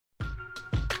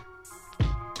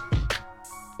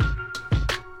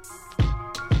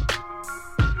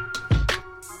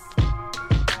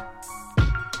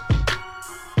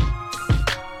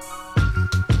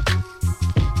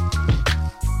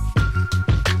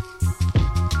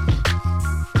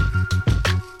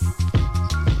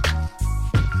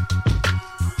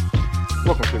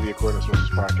Business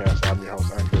Versus Podcast. I'm your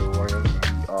host, Andrew Williams,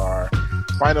 and we are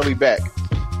finally back.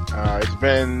 It's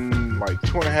been like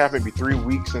 2.5, maybe 3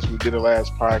 weeks since we did the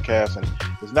last podcast, and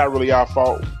it's not really our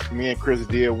fault. Me and Chris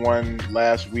did one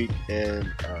last week, and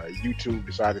YouTube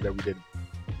decided that we didn't.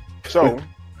 So,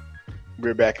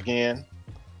 we're back again.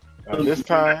 This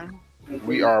time,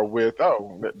 we are with,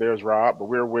 there's Rob, but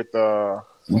we're with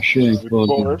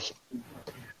Boris.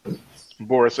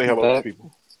 Boris, say hello to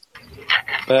people.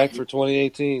 Back for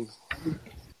 2018.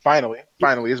 Finally.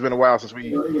 It's been a while since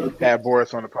we had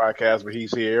Boris on the podcast, but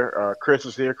he's here. Chris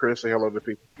is here. Chris, say hello to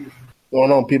people. What's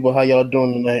going on, people? How y'all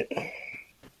doing tonight?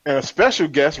 And a special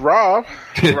guest, Rob.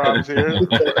 Rob's here.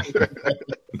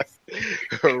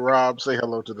 Rob, say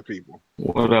hello to the people.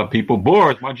 What up, people?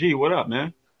 Boris, my G, what up,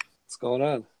 man? What's going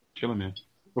on? Chilling, man.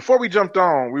 Before we jumped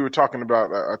on, we were talking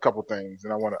about a couple things,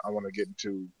 and I want to get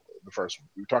into the first one.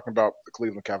 We were talking about the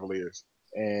Cleveland Cavaliers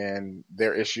and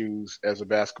their issues as a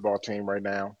basketball team right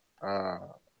now.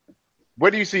 Where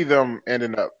do you see them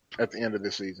ending up at the end of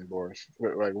this season, Boris?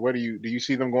 Like, do you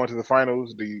see them going to the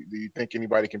finals? Do you think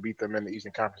anybody can beat them in the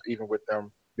Eastern Conference, even with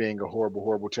them being a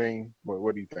horrible team?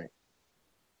 What do you think?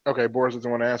 Okay, Boris doesn't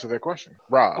want to answer that question.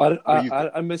 Rob,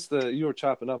 I missed you were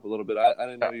chopping up a little bit. I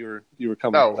didn't know you were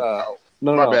coming.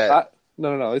 No, my bad.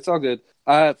 No, it's all good.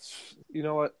 You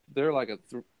know what? They're like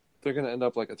they're going to end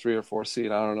up like a 3 or 4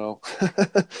 seed. I don't know.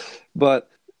 But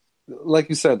like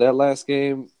you said, that last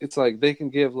game, it's like they can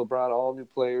give LeBron all new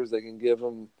players. They can give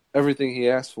him everything he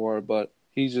asked for, but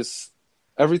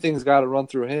everything's got to run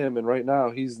through him. And right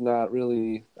now he's not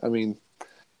really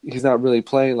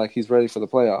playing like he's ready for the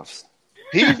playoffs.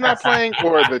 He's not playing,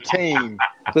 or the team?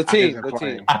 The team.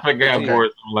 I forgot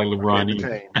Boris like LeBron.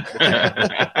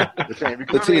 The team.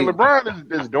 Because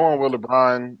LeBron is doing what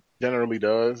LeBron generally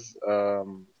does.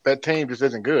 That team just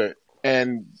isn't good.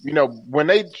 And, when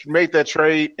they made that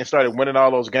trade and started winning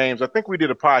all those games, I think we did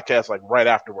a podcast like right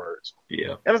afterwards.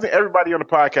 Yeah. And I think everybody on the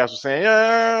podcast was saying,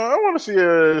 I want to see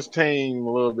this team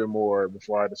a little bit more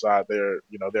before I decide they're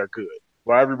good.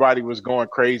 Well, everybody was going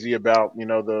crazy about,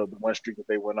 the one streak that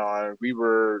they went on. We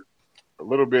were a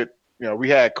little bit, we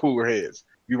had cooler heads.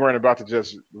 We weren't about to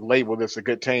just label this a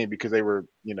good team because they were,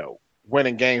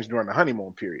 winning games during the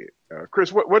honeymoon period.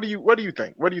 Chris, what do you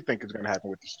think? What do you think is going to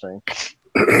happen with this team?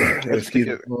 Excuse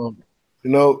me.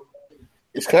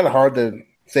 It's kind of hard to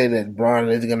say that Bron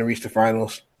isn't going to reach the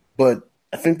finals, but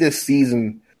I think this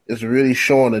season is really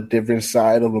showing a different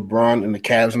side of LeBron and the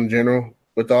Cavs in general,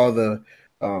 with all the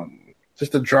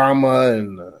just the drama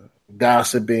and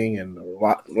gossiping and the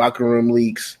locker room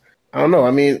leaks. I don't know.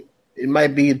 I mean, it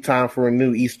might be time for a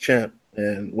new East champ,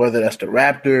 and whether that's the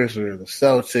Raptors or the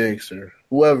Celtics or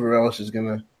whoever else is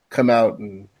going to come out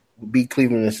and beat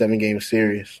Cleveland in a 7-game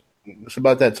series. It's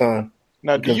about that time.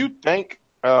 Now, do you think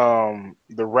the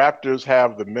Raptors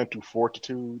have the mental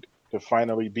fortitude to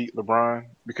finally beat LeBron?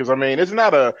 Because it's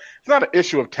not an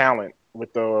issue of talent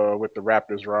with the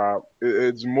Raptors, Rob.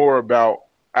 It's more about,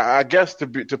 I guess, to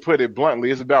put it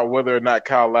bluntly, it's about whether or not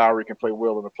Kyle Lowry can play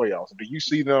well in the playoffs. Do you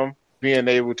see them being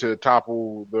able to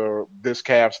topple this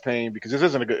Cavs team? Because this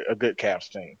isn't a good Cavs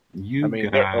team. You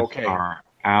guys are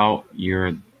out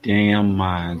your damn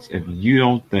minds if you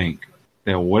don't think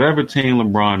that whatever team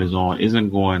LeBron is on isn't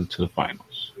going to the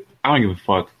finals. I don't give a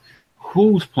fuck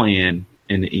who's playing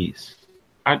in the East.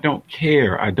 I don't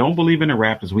care. I don't believe in the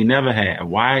Raptors. We never have.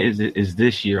 Why is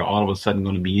this year all of a sudden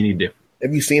going to be any different?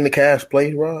 Have you seen the Cavs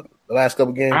play, Rob? The last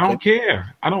couple games? I don't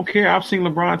care. I've seen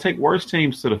LeBron take worse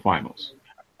teams to the finals.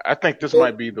 I think this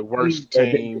might be the worst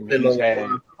team he's had.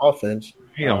 Offense.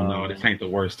 Hell no, this ain't the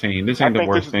worst team. This ain't the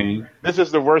worst team. This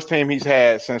is the worst team he's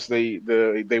had since they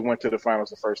went to the finals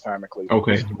the first time in Cleveland.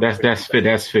 Okay, that's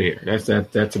fair.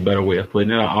 That's a better way of putting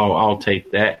it. I'll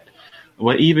take that.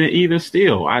 But even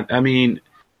still, I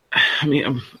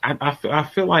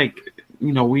feel like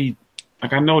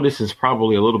I know this is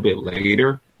probably a little bit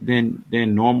later than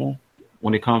normal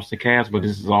when it comes to Cavs, but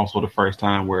this is also the first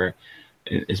time where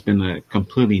it's been a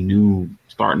completely new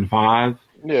starting five.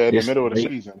 Yeah, in the middle of the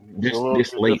season.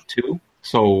 This late too.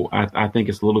 So I think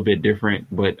it's a little bit different,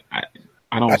 but I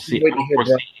don't foresee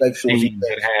a team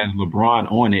that has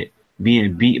LeBron on it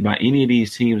being beat by any of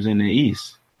these teams in the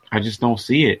East. I just don't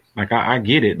see it. Like I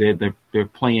get it. They're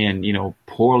playing,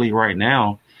 poorly right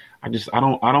now. I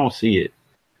don't see it.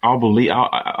 I'll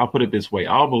put it this way.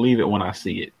 I'll believe it when I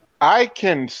see it. I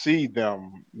can see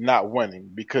them not winning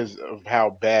because of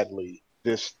how bad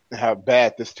this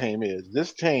team is.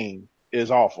 This team is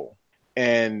awful.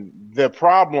 And the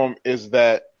problem is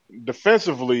that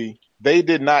defensively, they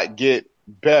did not get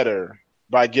better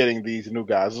by getting these new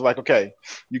guys. It's like, okay,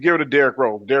 you give it to Derrick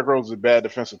Rose. Derrick Rose is a bad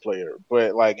defensive player,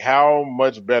 but like, how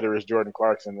much better is Jordan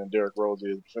Clarkson than Derrick Rose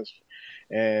is defensively?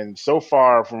 And so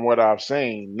far, from what I've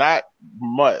seen, not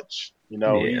much. He's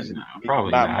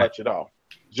probably not much at all.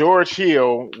 George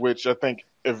Hill, which I think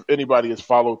if anybody has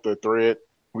followed the thread,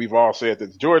 we've all said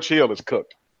that George Hill is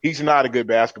cooked. He's not a good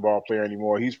basketball player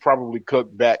anymore. He's probably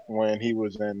cooked back when he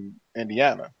was in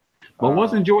Indiana. But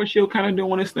wasn't George Hill kind of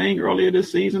doing his thing earlier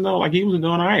this season, though? Like, he was doing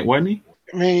all right, wasn't he?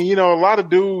 I mean, a lot of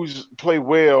dudes play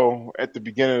well at the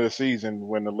beginning of the season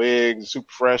when the legs are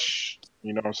super fresh,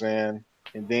 you know what I'm saying?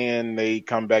 And then they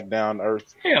come back down to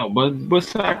earth. Yeah, but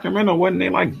Sacramento, wasn't they,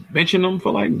 like, benching them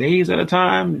for, like, days at a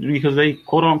time because they,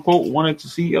 quote-unquote, wanted to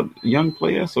see a young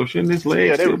player? So shouldn't his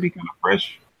legs still be kind of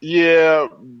fresh? Yeah,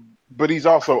 but he's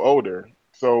also older,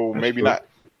 so that's maybe true. Not,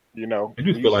 I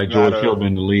just feel like George Hill been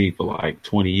in the league for, like,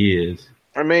 20 years.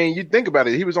 I mean, you think about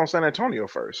it. He was on San Antonio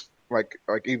first. Like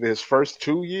either his first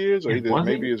 2 years or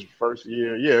maybe his first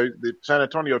year. Yeah, San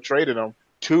Antonio traded him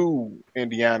to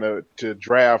Indiana to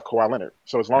draft Kawhi Leonard.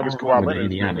 So as long as Kawhi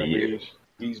Leonard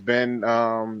he's been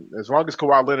as long as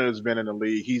Kawhi Leonard has been in the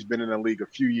league, he's been in the league a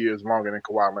few years longer than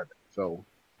Kawhi Leonard. So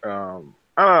I don't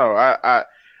know.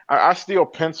 I still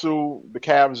pencil the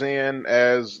Cavs in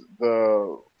as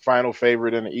the final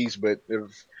favorite in the East, but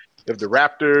if the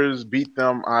Raptors beat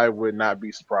them, I would not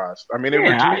be surprised. I mean,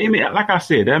 like I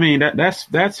said, I mean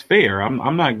that's fair.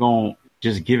 I'm not going to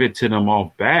just give it to them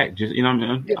off back. Just what I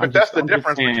mean. Yeah, but that's the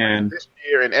difference between this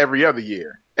year and every other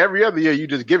year. Every other year, you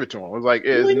just give it to them. It's like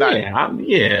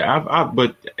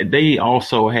but they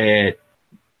also had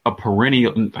a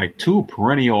perennial, like two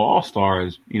perennial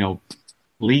all-stars,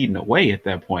 leading the way at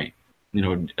that point.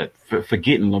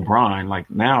 Forgetting LeBron, like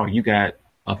now you got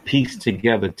a pieced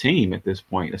together team at this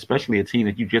point, especially a team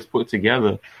that you just put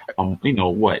together, a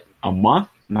month?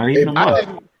 Not even a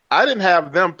month. I didn't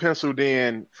have them penciled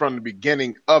in from the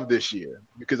beginning of this year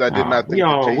because I did not think we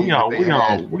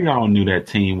all knew that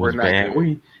team was bad.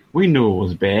 We knew it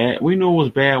was bad. We knew it was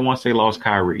bad once they lost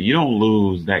Kyrie. You don't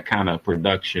lose that kind of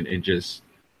production and just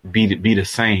be the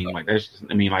same. Like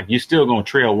you're still gonna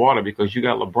trail water because you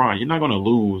got LeBron. You're not gonna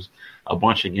lose a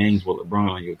bunch of games with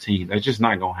LeBron on your team. That's just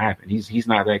not gonna happen. He's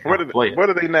not that kind of player. What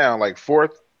are they now? Like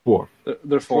fourth?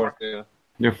 They're fourth. Yeah.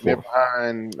 They're fourth. They're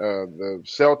behind the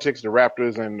Celtics, the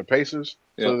Raptors, and the Pacers.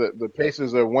 Yeah. So the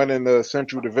Pacers are winning the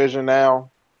Central Division now.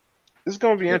 This is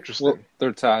going to be interesting. Well,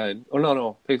 they're tied. Oh,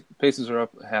 no. Pacers are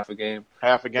up half a game.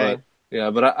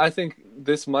 But I think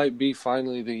this might be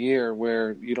finally the year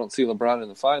where you don't see LeBron in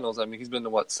the finals. I mean, he's been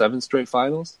to, 7 straight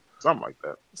finals? Something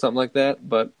like that.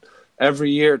 But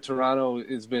every year, Toronto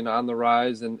has been on the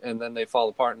rise, and then they fall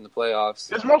apart in the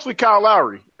playoffs. It's mostly Kyle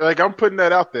Lowry. Like, I'm putting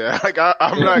that out there. Like,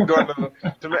 I'm not going to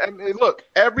and look,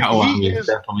 he is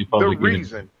the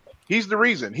reason. He's the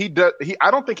reason. I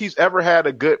don't think he's ever had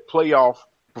a good playoff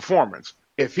performance.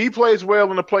 If he plays well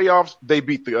in the playoffs, they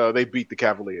beat the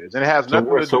Cavaliers, and it has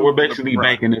nothing to do. So we're basically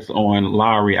banking this on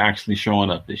Lowry actually showing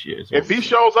up this year. If he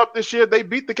shows up this year, they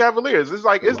beat the Cavaliers. It's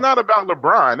like it's not about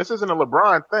LeBron. This isn't a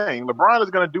LeBron thing. LeBron is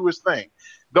going to do his thing.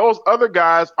 Those other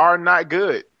guys are not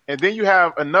good, and then you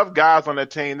have enough guys on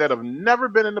that team that have never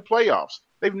been in the playoffs.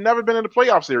 They've never been in the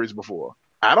playoff series before.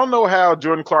 I don't know how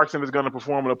Jordan Clarkson is going to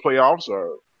perform in the playoffs,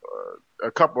 or a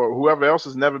couple, whoever else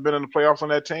has never been in the playoffs on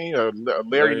that team,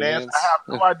 Larry Nance. I have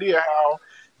no idea how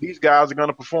these guys are going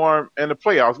to perform in the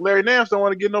playoffs. Larry Nance don't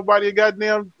want to give nobody a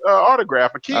goddamn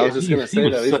autograph. A kid. I was just going to say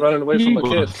that. He's running away from a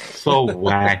kid. So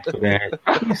whack for that.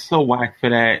 He's so whack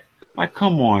for that. Like,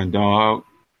 come on, dog.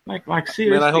 Like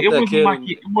seriously, man,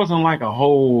 it wasn't like the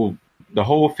whole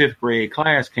 5th grade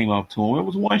class came up to him. It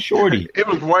was one shorty. It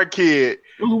was one kid.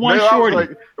 It was one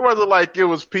shorty. It wasn't like it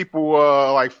was people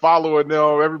following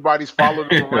them. Everybody's following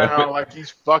him around like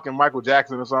he's fucking Michael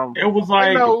Jackson or something. It was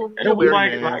like I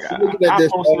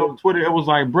posted on Twitter. It was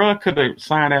like, bruh could have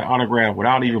signed that autograph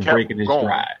without even breaking his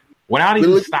stride, without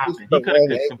even stopping. He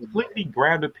could have completely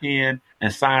grabbed a pen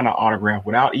and signed an autograph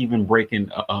without even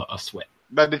breaking a sweat.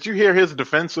 But did you hear his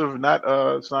defensive not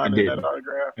signing that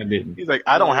autograph? I didn't. He's like,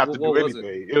 I don't have to do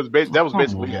anything. It was basically,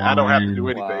 I don't have to do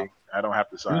anything. Wow. I don't have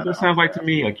to sign. That sounds like to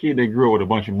me a kid that grew up with a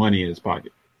bunch of money in his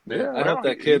pocket. Yeah, I hope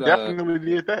that kid definitely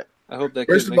did that. I hope that.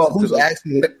 First kid of all, who's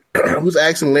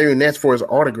asking Larry Nance for his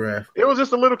autograph? It was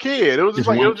just a little kid. It was just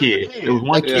one kid. It was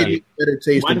one kid. Better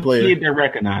tasting player. One kid that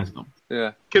recognized him.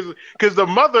 Yeah, because the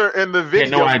mother in the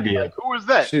video had no idea. Like, who is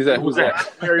that? She's like, who's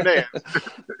that? Larry Nance.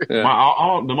 Yeah.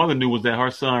 All the mother knew was that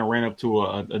her son ran up to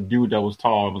a dude that was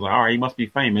tall and was like, all right, he must be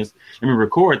famous. Let me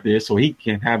record this so he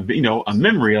can have a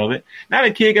memory of it. Now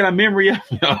the kid got a memory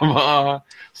of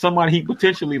somebody he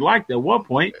potentially liked at one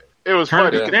point. It was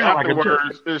funny because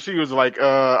afterwards she was like,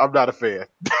 "I'm not a fan."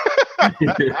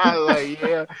 I was like,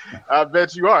 "Yeah, I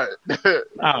bet you aren't."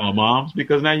 Oh, Moms,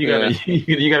 because now you got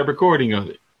you got a recording of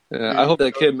it. Yeah, I hope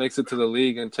that kid makes it to the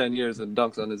league in 10 years and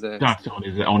dunks on his ass. Dunks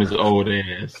on his old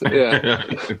ass. Yeah.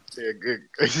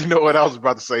 You know what? I was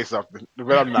about to say something,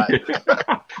 but I'm not.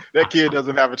 That kid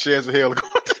doesn't have a chance of hell. And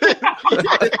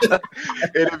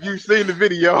if you've seen the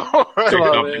video,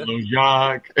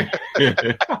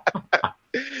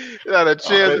 not a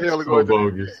chance of hell going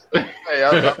bogus. Hey,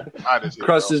 I'm honest.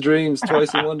 Crushed his dreams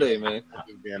twice in one day, man. I'm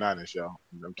just being honest, y'all.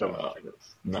 I'm telling you.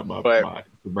 Not the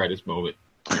brightest moment.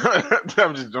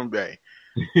 I'm bad.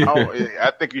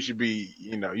 I think you should be,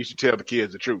 you should tell the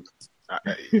kids the truth.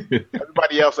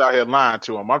 Everybody else out here lying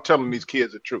to them. I'm telling these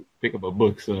kids the truth. Pick up a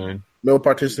book, son. No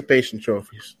participation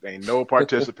trophies. There ain't no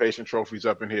participation trophies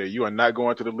up in here. You are not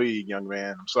going to the league, young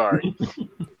man. I'm sorry.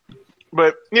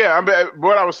 But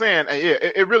what I was saying,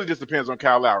 it really just depends on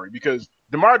Kyle Lowry because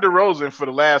DeMar DeRozan for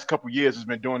the last couple of years has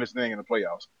been doing this thing in the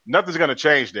playoffs. Nothing's going to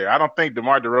change there. I don't think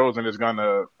DeMar DeRozan is going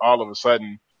to all of a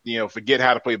sudden, forget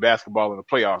how to play basketball in the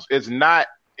playoffs. It's not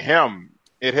him.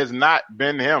 It has not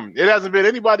been him. It hasn't been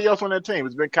anybody else on that team.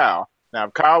 It's been Kyle. Now,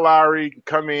 if Kyle Lowry can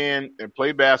come in and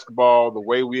play basketball the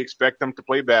way we expect them to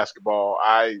play basketball,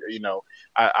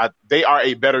 they are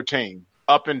a better team.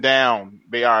 Up and down,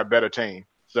 they are a better team.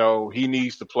 So he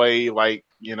needs to play like,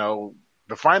 the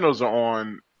finals are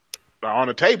on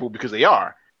the table because they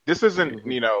are. This isn't,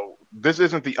 this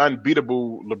isn't the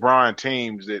unbeatable LeBron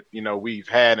teams that, we've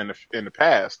had in the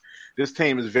past. This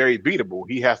team is very beatable.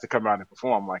 He has to come out and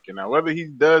perform like it. Now, whether he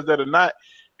does that or not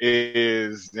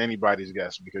is anybody's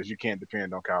guess because you can't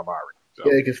depend on Kyle Lowry. So.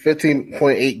 Yeah, because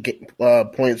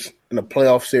 15.8 points in a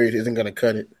playoff series isn't going to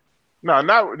cut it. No,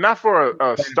 not for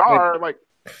a star like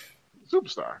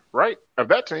superstar, right? Of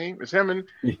that team, it's him and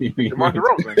DeMar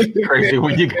DeRozan. Crazy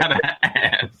when you gotta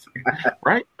ask,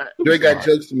 right? They got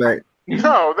jokes tonight.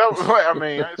 No,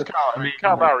 it's Kyle.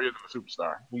 Kyle Lowry isn't a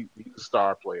superstar. He's a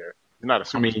star player. He's not a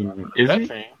superstar. Is he?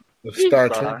 Team. A star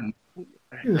team.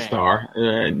 He's a star.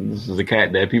 This is a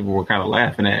cat that people were kind of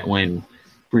laughing at when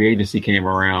free agency came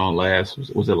around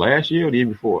was it last year or the year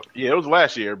before? Yeah, it was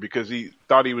last year because he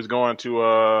thought he was going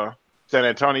to San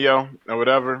Antonio or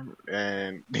whatever,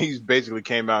 and he basically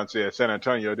came out and said San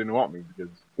Antonio didn't want me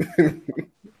because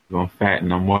I'm fat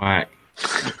and I'm white.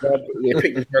 Yeah,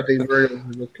 pick his birthday very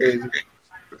crazy.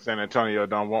 San Antonio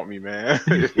don't want me, man.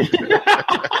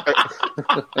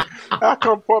 How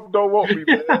come Pup don't want me,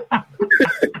 man?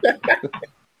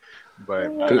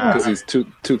 But because he's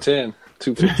 210,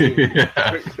 215.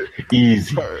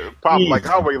 Easy. Pop like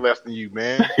I weigh less than you,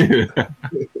 man.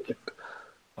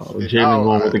 Jalen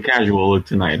going with the casual look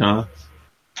tonight, huh?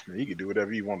 He can do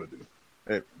whatever he want to do.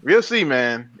 Hey, we'll see,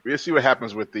 man. We'll see what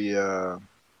happens with the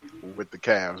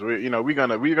Cavs.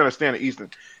 We're gonna stay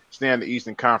in the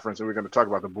Eastern Conference, and we're gonna talk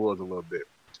about the Bulls a little bit.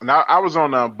 Now, I was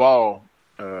on Ball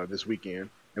this weekend,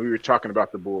 and we were talking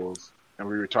about the Bulls, and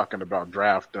we were talking about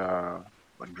draft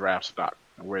stock,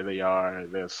 and where they are,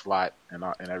 their slot, and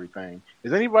everything.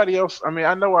 Is anybody else? I mean,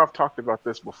 I know I've talked about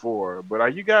this before, but are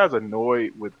you guys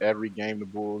annoyed with every game the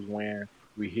Bulls win?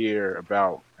 We hear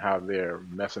about how they're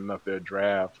messing up their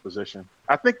draft position.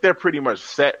 I think they're pretty much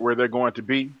set where they're going to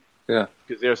be. Yeah,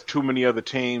 because there's too many other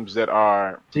teams that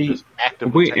are just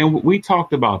active. We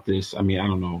talked about this. I mean, I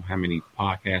don't know how many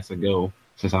podcasts ago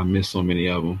since I missed so many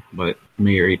of them, but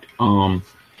married.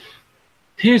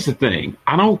 Here's the thing.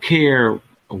 I don't care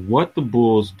what the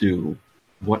Bulls do.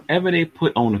 Whatever they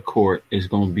put on the court is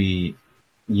going to be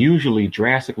usually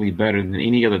drastically better than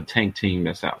any other tank team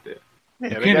that's out there.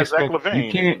 Yeah,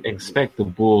 you can't expect the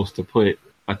Bulls to put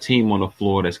a team on the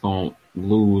floor that's going to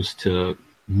lose to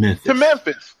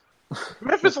Memphis.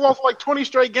 Memphis lost like 20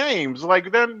 straight games.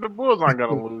 Like, then the Bulls aren't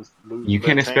going to lose. You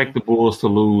can't expect the Bulls to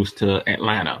lose to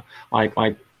Atlanta. Like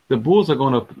the Bulls are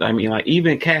going to. I mean, like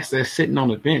even cats that's sitting on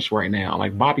the bench right now.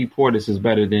 Like Bobby Portis is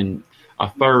better than a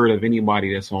third of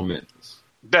anybody that's on Memphis.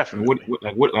 Definitely.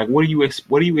 What do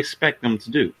you expect them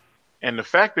to do? And the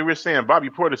fact that we're saying Bobby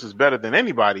Portis is better than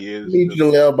anybody is you need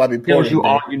to know Bobby Portis. Tells you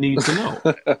all you need to know.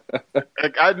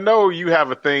 Like, I know you have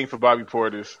a thing for Bobby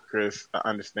Portis, Chris. I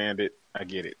understand it. I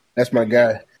get it. That's my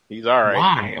guy. He's all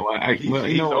right. Why?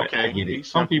 He's okay. I get it.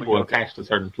 Some people attach to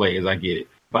certain players. I get it.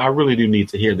 But I really do need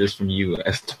to hear this from you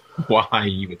as to why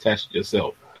you attached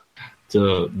yourself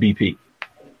to BP.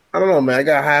 I don't know, man. I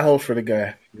got high hopes for the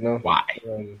guy. You know why?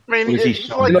 I mean, he's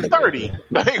like 30.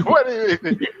 Like, what is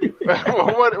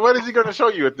he going to show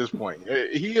you at this point?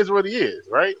 He is what he is,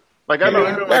 right? Like,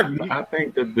 I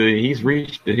think that he's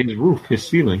reached his roof, his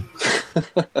ceiling.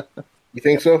 You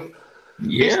think so?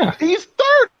 Yeah, he's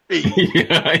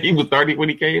Yeah, he was 30 when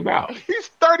he came out. He's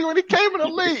 30 when he came in the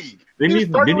league. Didn't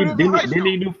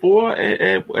he do 4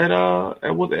 at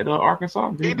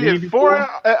Arkansas? He did 4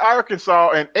 at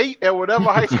Arkansas and 8 at whatever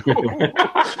high school.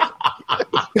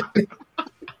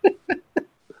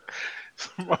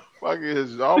 Motherfucker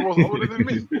is almost older than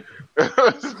me.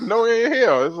 No in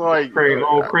hell. It's like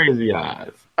crazy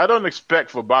eyes. I don't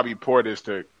expect for Bobby Portis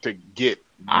to get.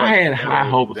 I had high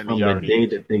hopes from the day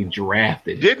that they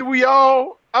drafted him. Didn't we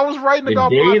all? I was writing the about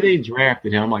day Bobby. They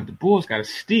drafted him. I'm like, the Bulls got to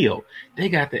steal. They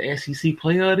got the SEC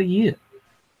Player of the Year.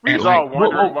 We was all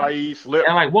wondering why he slipped.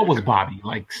 And like, what was Bobby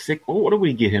like? What did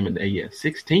we get him in the year?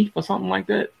 16th or something like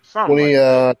that.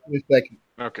 22nd.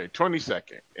 Okay,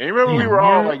 22nd. And remember, we were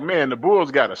all like, "Man, the Bulls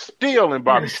got a steal in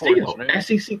Bobby Portis, man."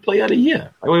 SEC Player of the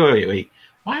Year. Wait.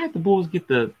 Why did the Bulls get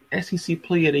the SEC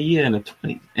Player of the Year in the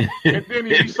 20s? And then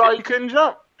you saw he couldn't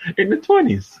jump in the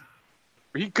 20s.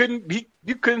 You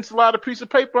couldn't slide a piece of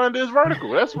paper under his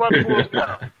vertical. That's why the Bulls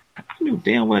got him. I knew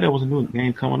damn well there was a new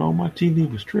game coming on. My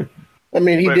TV was tripping. I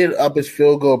mean, he did up his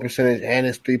field goal percentage and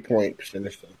his 3-point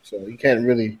percentage, so he can't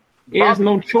really. He has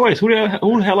no choice. Who the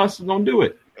hell else is gonna do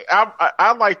it?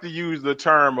 I like to use the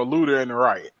term a looter in the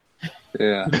riot.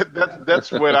 Yeah,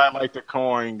 that's what I like to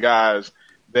coin guys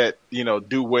that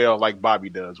do well like Bobby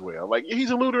does well. Like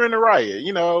he's a looter in the riot.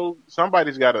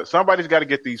 Somebody's got to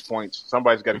get these points.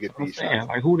 Somebody's got to get these shots.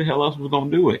 Like who the hell else was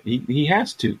gonna do it? He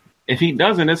has to. If he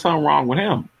doesn't, there's something wrong with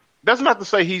him. That's not to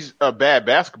say he's a bad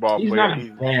basketball player.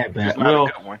 He's not a bad. Well,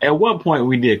 at one point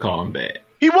we did call him bad.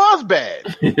 He was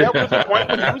bad. That was the point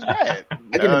when he was bad.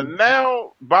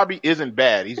 Now Bobby isn't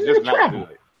bad. He's just not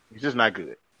good. He's just not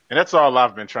good. And that's all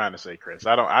I've been trying to say, Chris.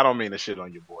 I don't mean to shit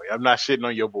on your boy. I'm not shitting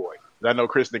on your boy. I know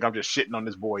Chris think I'm just shitting on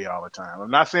this boy all the time.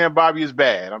 I'm not saying Bobby is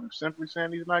bad. I'm simply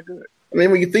saying he's not good. I mean,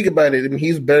 when you think about it,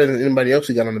 he's better than anybody else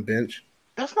he got on the bench.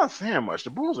 That's not saying much. The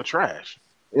Bulls are trash.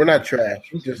 We're not trash.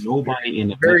 We're just nobody in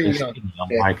the very Memphis young.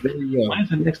 team. When's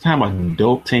the next time a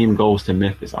dope team goes to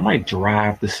Memphis? I might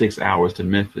drive the 6 hours to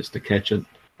Memphis to catch a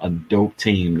dope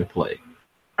team to play.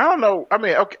 I don't know. I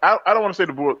mean, okay, I don't want to say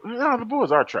the Bulls. No, the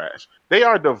Bulls are trash. They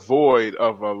are devoid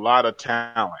of a lot of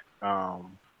talent.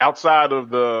 Outside of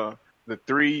the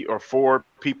 3 or 4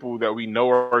 people that we know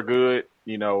are good,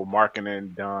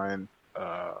 Markkanen, Dunn,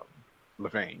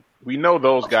 LaVine. We know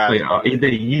those guys. Either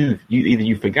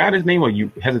you forgot his name or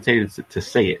you hesitated to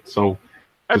say it. So,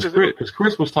 because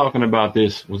Chris was talking about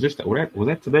this, was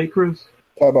that today, Chris?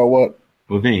 Talk about what?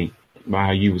 LaVine. About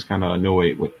how you was kind of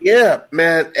annoyed with. Yeah,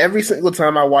 man. Every single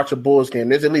time I watch a Bulls game,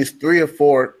 there's at least 3 or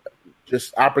 4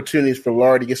 just opportunities for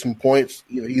Lauri to get some points.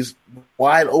 He's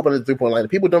wide open at the 3-point line.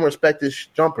 People don't respect this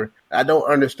jumper. I don't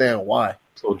understand why.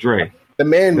 So, Dre. The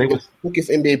man is the quickest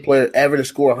NBA player ever to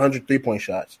score 100 3-point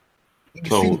shots. You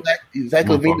can see Zach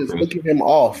LaVine is looking him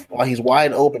off while he's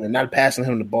wide open and not passing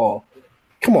him the ball.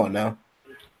 Come on now.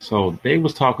 So they've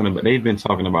been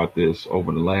talking about this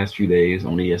over the last few days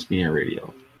on ESPN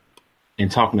radio and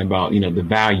talking about, the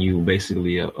value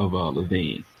basically of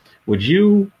LaVine. Would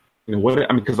you,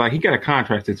 because he got a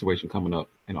contract situation coming up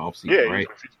in the offseason, right?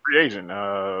 He's free agent.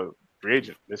 After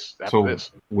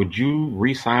this. Would you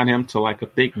re-sign him to like a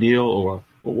thick deal, or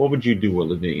what would you do with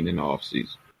LaVine in the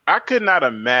offseason? I could not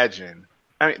imagine.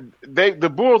 I mean, the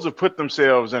Bulls have put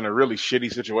themselves in a really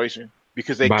shitty situation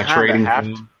because they kind of have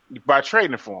to by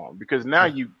trading for him, because now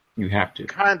you have to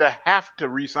kind of have to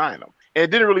re-sign him. And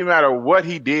it didn't really matter what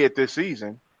he did this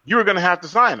season. You were going to have to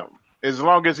sign him as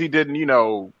long as he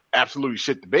didn't, absolutely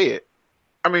shit the bed.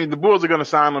 I mean, the Bulls are going to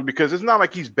sign him because it's not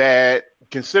like he's bad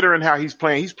considering how he's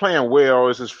playing. He's playing well.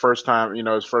 It's his first time,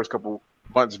 his first couple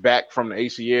months back from the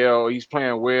ACL. He's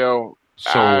playing well.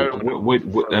 So,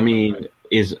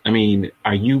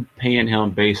 are you paying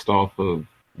him based off of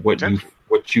what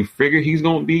you figure he's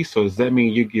going to be? So does that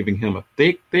mean you're giving him a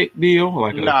thick deal?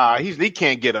 He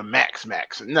can't get a max.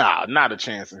 Nah, not a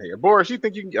chance in here. Boris, you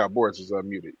think you can? Boris is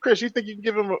muted. Chris, you think you can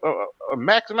give him a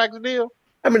max deal?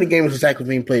 How many games has Zach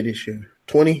LaVine played this year?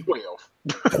 20? 12.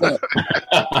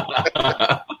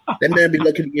 That man be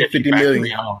lucky to get $50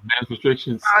 million. Max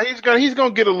restrictions. He's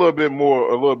gonna get a little bit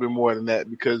more than that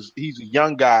because he's a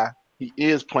young guy. He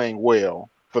is playing well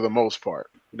for the most part.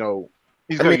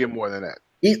 He's gonna get more than that.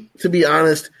 To be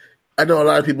honest, I know a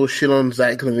lot of people shit on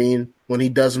Zach LaVine when he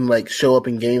doesn't show up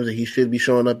in games that he should be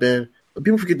showing up in. But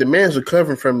people forget the man's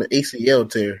recovering from an ACL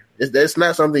tear. That's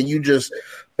not something you just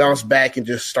bounce back and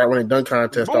just start winning dunk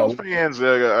contests. Bulls fans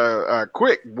are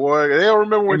quick, boy. They don't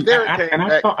remember when Derek came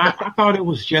back. I thought it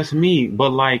was just me,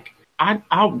 but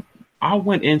I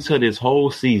went into this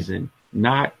whole season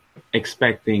not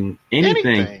expecting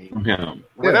anything from him.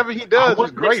 Whatever he does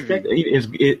is gravy.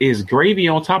 Is gravy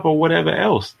on top of whatever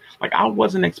else. Like I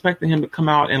wasn't expecting him to come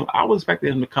out, and I was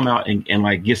expecting him to come out and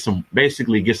like get some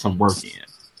work in.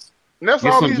 And that's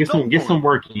all he's doing. Get some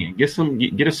work in.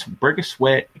 Break a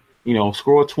sweat.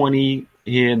 Score 20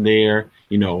 here and there.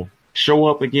 Show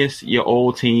up against your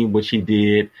old team, which he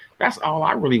did. That's all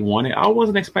I really wanted. I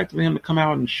wasn't expecting him to come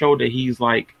out and show that he's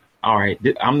like, all right,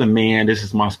 I'm the man. This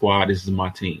is my squad. This is my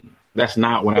team. That's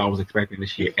not what I was expecting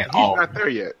this year at all. He's not there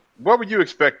yet. What were you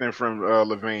expecting from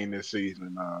LaVine this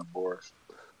season, Boris?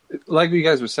 Like you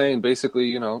guys were saying,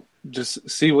 basically, just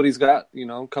see what he's got.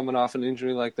 Coming off an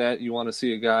injury like that, you want to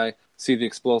see a guy see the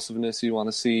explosiveness. You want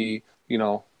to see,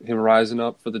 him rising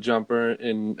up for the jumper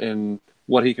and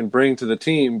what he can bring to the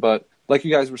team. But like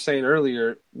you guys were saying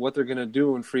earlier, what they're going to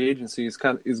do in free agency is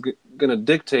going to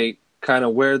dictate kind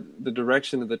of where the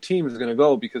direction of the team is going to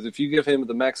go. Because if you give him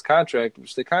the max contract,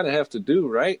 which they kind of have to do,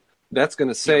 right? That's going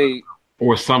to say,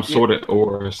 or some sort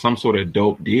of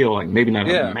dope deal, like maybe not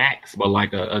a max, but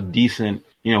like a decent,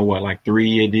 like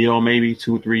 3-year deal, maybe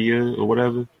 2-3 years or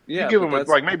whatever. Yeah, you give him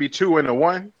like maybe 2 and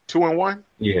 1.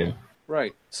 Yeah,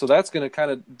 right. So that's going to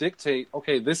kind of dictate.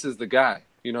 Okay, this is the guy.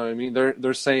 You know what I mean?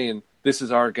 They're saying this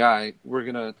is our guy. We're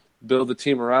going to build the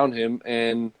team around him.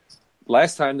 And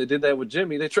last time they did that with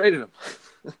Jimmy, they traded him.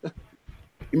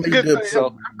 I'm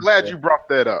glad you brought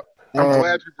that up.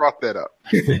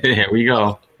 There we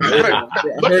go. I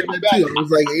heard that too. I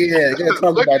was like, yeah, gotta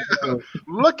talk about that.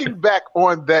 Looking back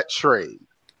on that trade,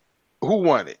 who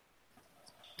won it?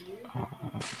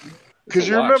 Because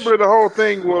you remember the whole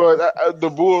thing was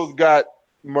the Bulls got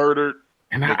murdered.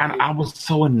 And I was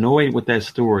so annoyed with that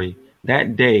story.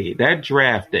 That day, that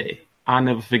draft day, I'll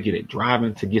never forget it.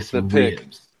 Driving to get some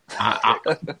ribs.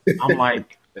 I'm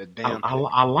like,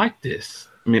 I like this.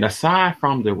 I mean, aside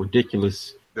from the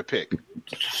ridiculous pick,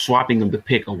 swapping them the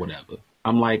pick or whatever,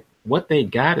 I'm like, what they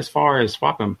got as far as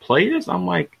swapping players, I'm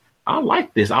like, I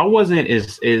like this. I wasn't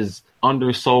as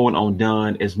undersold on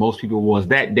Dunn as most people was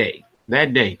that day.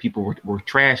 That day, people were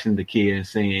trashing the kid and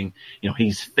saying,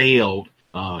 he's failed.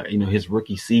 His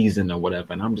rookie season or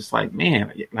whatever, and I'm just like,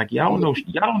 man, like y'all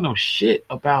don't know shit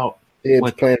about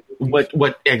what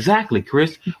exactly,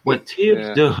 Chris, what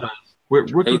Tibbs does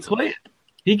with rookie players.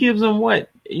 He gives them what,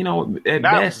 at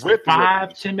best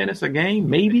 5-10 minutes a game,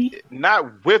 maybe.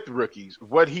 Not with rookies.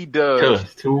 What he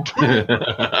does too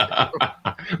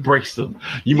breaks them.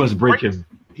 You must break him.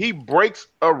 He breaks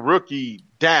a rookie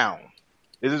down.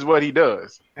 This is what he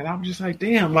does. And I'm just like,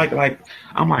 damn,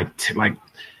 I'm like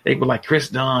they were like, Chris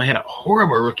Dunn had a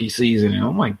horrible rookie season, and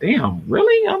I'm like, damn,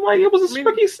 really? I'm like, it was a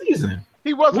rookie season.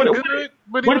 He wasn't good.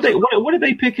 What did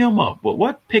they pick him up?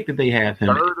 What pick did they have him?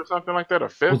 3rd or something like that, or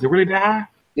 5th? Was it really that high?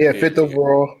 Yeah, 5th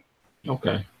overall.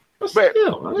 Okay, but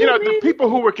still, the people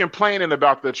who were complaining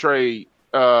about the trade,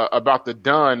 about the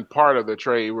Dunn part of the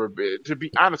trade, were, to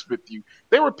be honest with you,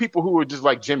 they were people who were just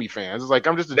like Jimmy fans. It's like,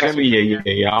 I'm just a Jimmy fan.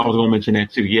 Yeah. I was gonna mention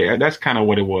that too. Yeah, that's kind of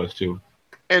what it was too.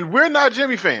 And we're not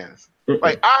Jimmy fans.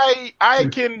 Like I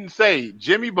can say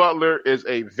Jimmy Butler is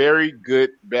a very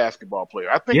good basketball player.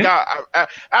 I think I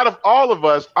out of all of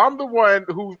us, I'm the one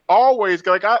who always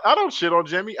I don't shit on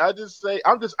Jimmy. I just say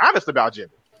I'm just honest about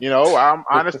Jimmy. I'm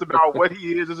honest about what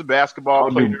he is as a basketball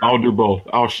player. I'll do both.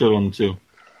 I'll shit on him too.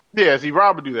 Yeah, see,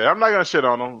 Rob would do that. I'm not gonna shit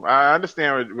on him. I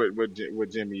understand what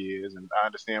Jimmy is, and I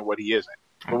understand what he isn't.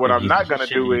 But what I'm not gonna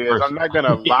do is I'm not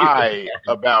gonna lie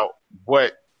about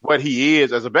what he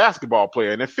is as a basketball player.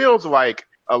 And it feels like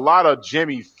a lot of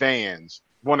Jimmy fans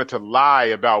wanted to lie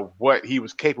about what he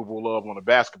was capable of on a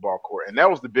basketball court. And that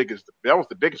was the biggest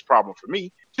problem for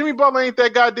me. Jimmy Butler ain't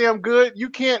that goddamn good. You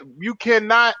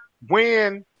cannot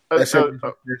win. That's a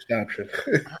first option.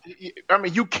 I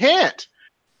mean, you can't.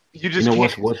 You just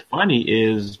can't. What's funny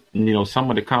is, some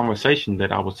of the conversation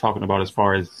that I was talking about as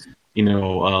far as,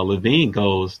 LaVine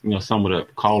goes, some of the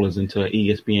callers into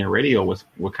ESPN radio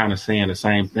were kind of saying the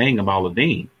same thing about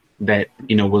LaVine that,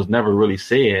 was never really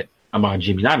said about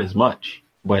Jimmy, not as much.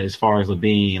 But as far as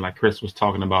LaVine, like Chris was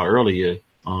talking about earlier,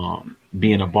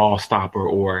 being a ball stopper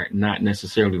or not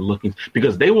necessarily looking,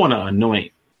 because they want to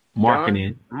anoint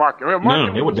marketing. No,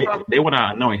 they want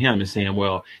to anoint him and saying,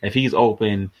 well, if he's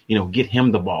open, get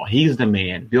him the ball. He's the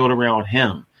man. Build around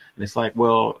him. And it's like,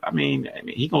 well, I mean,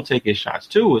 he gonna take his shots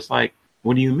too. It's like,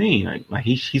 what do you mean? Like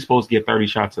he's supposed to get 30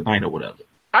 shots a night or whatever.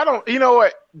 I don't,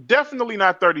 what? Definitely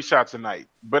not 30 shots a night.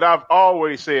 But I've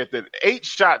always said that 8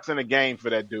 shots in a game for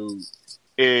that dude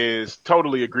is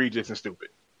totally egregious and stupid.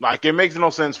 Like, it makes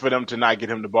no sense for them to not get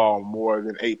him the ball more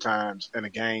than 8 times in a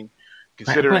game.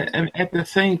 Considering, but at the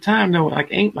same time, though,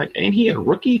 ain't he a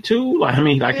rookie too? Like, I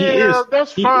mean, like he is.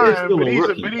 That's he fine, is still but a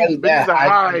rookie. he's a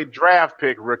high draft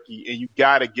pick rookie, and you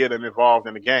got to get him involved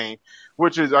in the game.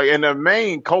 Which is like, and the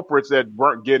main culprits that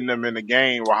weren't getting them in the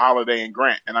game were Holiday and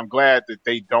Grant, and I'm glad that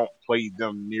they don't play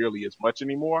them nearly as much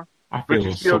anymore. I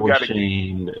feel so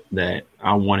ashamed that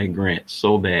I wanted Grant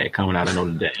so bad coming out of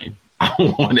Notre Dame.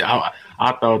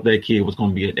 I thought that kid was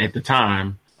going to be at the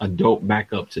time a dope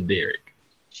backup to Derek.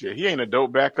 Shit, he ain't a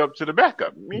dope backup to the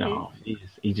backup. No,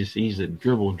 he's a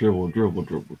dribble.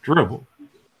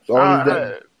 So I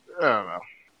don't know.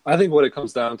 I think what it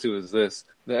comes down to is this: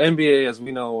 the NBA, as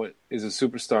we know it, is a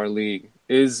superstar league.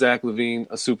 Is Zach LaVine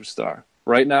a superstar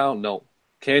right now? No.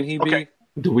 Can he be?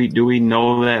 Do we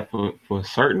know that for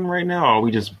certain right now, or are we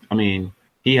just? I mean,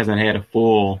 he hasn't had a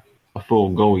full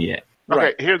go yet. Okay,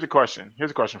 Right. Here's a question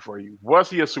for you: was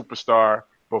he a superstar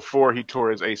before he tore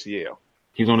his ACL?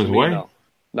 He's on his way. No,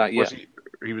 not yet.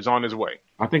 He was on his way.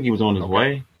 I think he was on his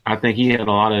way. I think he had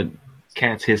a lot of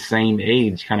cats his same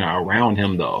age kind of around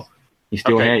him, though. He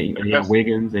still had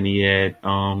Wiggins and he had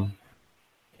Towns.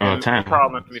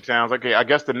 Karl Anthony Towns. Okay, I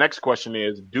guess the next question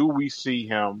is: do we see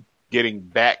him getting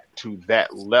back to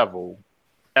that level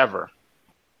ever?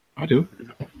 I do.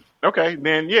 Okay,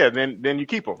 then you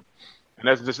keep him, and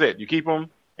that's just it. You keep him,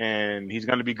 and he's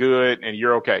going to be good, and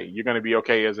you're okay. You're going to be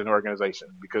okay as an organization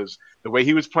because the way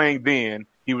he was playing then,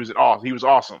 he was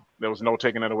awesome. There was no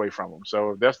taking that away from him.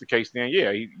 So if that's the case, then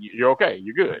you're okay.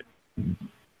 You're good.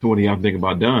 So what do y'all think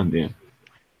about Dunn then?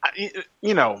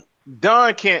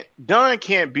 Dunn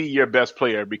can't be your best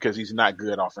player because he's not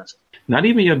good offensively. Not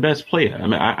even your best player. I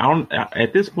mean, I don't.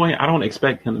 At this point, I don't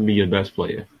expect him to be your best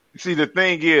player. See, the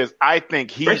thing is, I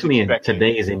think he's especially in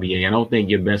today's NBA. I don't think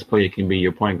your best player can be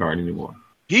your point guard anymore.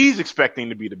 He's expecting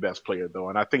to be the best player, though,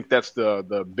 and I think that's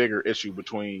the bigger issue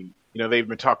between. They've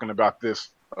been talking about this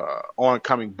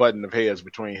oncoming button of heads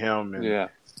between him and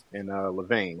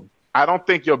LaVine. I don't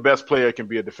think your best player can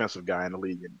be a defensive guy in the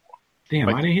league anymore. Damn,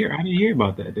 I didn't hear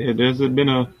about that. There's been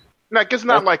a. Like, it's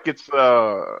not like it's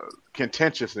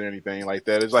contentious or anything like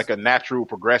that. It's like a natural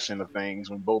progression of things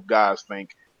when both guys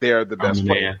think they're the best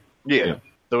player. Yeah.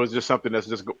 So it's just something that's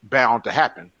just bound to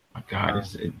happen. My God,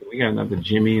 we got another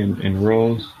Jimmy and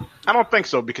Rose. I don't think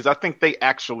so because I think they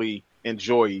actually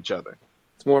enjoy each other.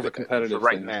 It's more of a competitive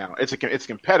right thing. Now. It's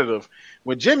competitive.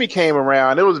 When Jimmy came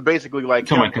around, it was basically like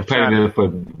competitive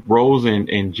for Rose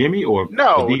and Jimmy, or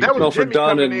no, that was for Jimmy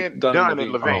Dunn coming and in, Dunn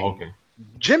and LaVine. Oh, okay.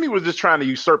 Jimmy was just trying to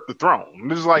usurp the throne.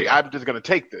 This is like, I'm just going to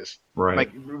take this. Right.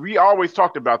 Like, we always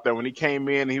talked about that when he came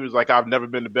in. He was like, I've never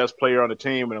been the best player on the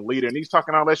team and a leader. And he's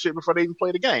talking all that shit before they even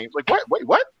play the game. Like, what? Wait,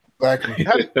 what? Exactly.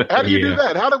 How do you do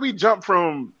that? How do we jump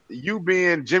from you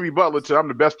being Jimmy Butler to I'm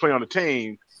the best player on the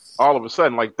team all of a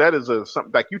sudden? Like, that is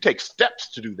something, like, you take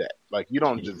steps to do that. Like, you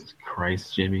don't just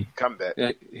Christ, Jimmy. come that.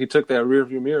 Yeah, he took that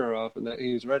rearview mirror off and that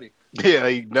he was ready. Yeah,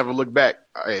 he never looked back.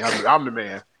 Hey, I'm the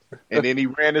man. And then he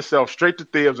ran himself straight to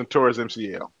Thibs and tore his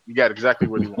MCL. He got exactly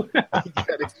what he wanted.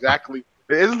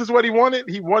 Isn't this what he wanted?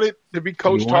 He wanted to be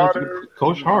coached harder.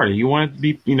 Coach harder. You wanted to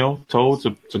be, told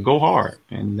to go hard,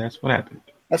 and that's what happened.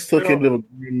 I still can't believe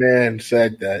a man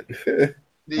said that.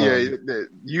 Yeah,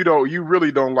 you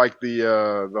really don't like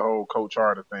the whole coach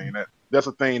harder thing. That's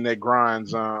a thing that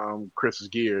grinds Chris's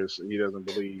gears. He doesn't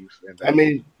believe in that. I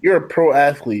mean, you're a pro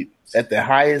athlete at the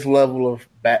highest level of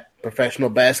professional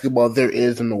basketball there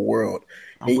is in the world.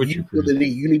 And you feel that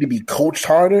you need to be coached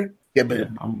harder? Yeah, but you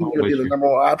want to be the number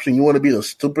one option? You want to be the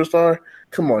superstar?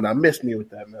 Come on, now, miss me with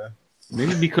that, man.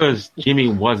 Maybe because Jimmy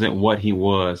wasn't what he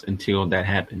was until that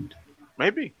happened.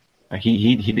 Maybe.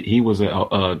 He was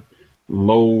a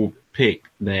low pick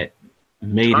that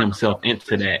made himself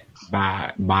into that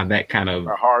by that kind of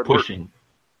pushing.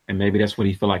 And maybe that's what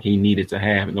he felt like he needed to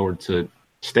have in order to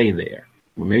stay there.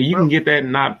 Well, maybe you can get that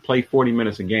and not play 40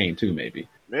 minutes a game too, maybe.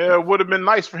 Yeah, it would have been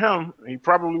nice for him. He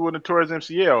probably wouldn't have tore his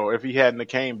MCL if he hadn't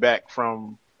came back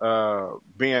from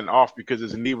being off because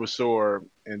his knee was sore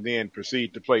and then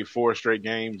proceed to play 4 straight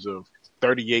games of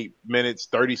 38 minutes,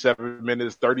 37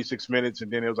 minutes, 36 minutes, and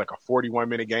then it was like a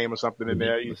 41-minute game or something in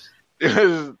there. It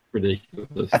was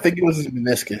ridiculous. I think it was his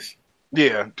meniscus.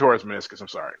 Yeah, tore his meniscus. I'm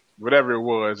sorry. Whatever it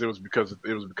was because of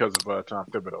Tom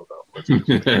Thibodeau, though.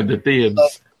 The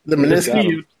Thibs. The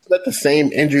meniscus is that the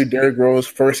same injury Derrick Rose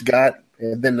first got,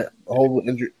 and then the whole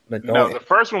injury. The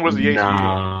first one was the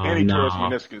ACL. And he tore his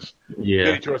meniscus.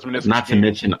 Yeah. Not to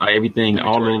mention everything,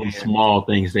 all those small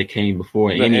things that came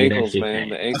before the any ankles, of that shit. Man,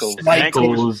 the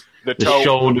ankles, the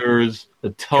shoulders,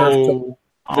 the toe.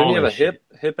 Didn't he have a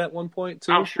hip at one point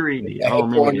too? I'm sure he did. I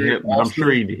don't remember the hip, but I'm sure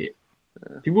he did.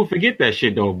 People forget that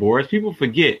shit though, Boris. People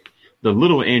forget the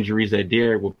little injuries that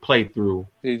Derek would play through.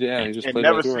 He just and played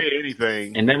never right said through it.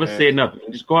 anything. And never said nothing.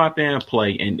 Just go out there and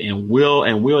play and will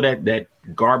that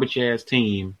garbage ass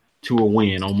team to a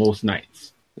win on most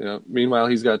nights. Yeah. Meanwhile,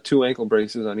 he's got 2 ankle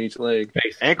braces on each leg.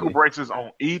 Basically. Ankle braces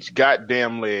on each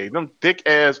goddamn leg. Them thick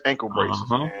ass ankle braces,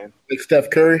 man. Like Steph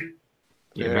Curry.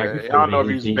 Yeah, I don't know if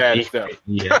he's bad as Steph.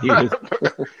 Yeah,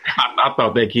 I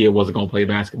thought that kid wasn't gonna play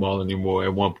basketball anymore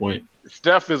at one point.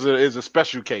 Steph is a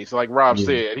special case, like Rob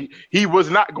said. He was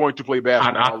not going to play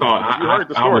basketball. I thought you heard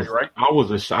the story, right? I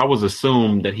was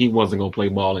assumed that he wasn't gonna play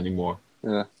ball anymore.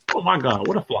 Yeah. Oh my God,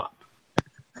 what a flop!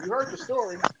 You heard the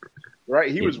story,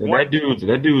 right?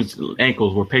 That dude's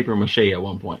ankles were paper mache at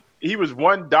one point. He was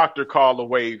one doctor call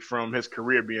away from his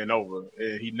career being over.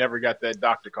 He never got that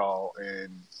doctor call,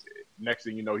 and next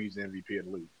thing you know, he's the MVP of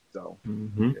the league. So,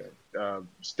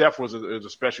 Steph was a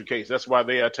special case. That's why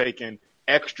they are taking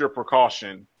extra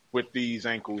precaution with these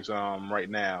ankles right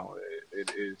now.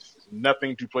 It is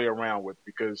nothing to play around with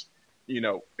because,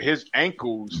 his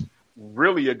ankles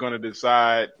really are going to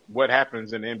decide what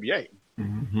happens in the NBA.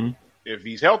 Mm-hmm. If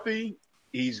he's healthy,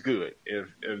 he's good. If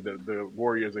the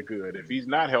Warriors are good. If he's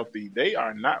not healthy, they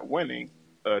are not winning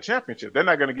a championship. They're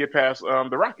not going to get past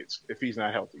the Rockets if he's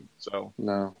not healthy. So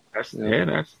no,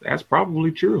 that's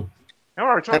probably true. I'm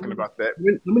already talking about that.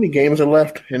 How many games are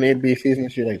left in the NBA season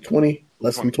this year? Like 20?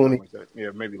 Less than 20?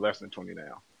 Yeah, maybe less than 20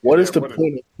 now. What is the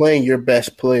point of playing your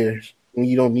best players when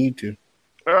you don't need to?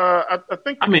 I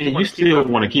think. I mean, you still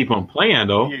want to keep them playing,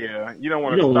 though. Yeah, you don't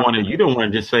want to. You don't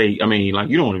want to just say. I mean, like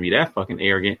you don't want to be that fucking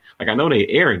arrogant. Like I know they're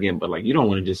arrogant, but like you don't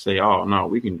want to just say, "Oh no,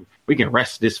 we can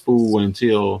rest this fool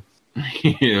until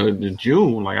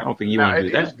June." Like I don't think you want to do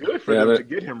that. It's good for them to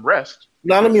get him rest.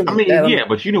 No, I mean, yeah,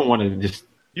 but you don't want to just.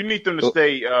 You need them to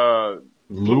stay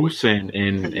loose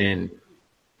and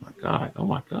oh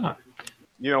my God.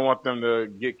 You don't want them to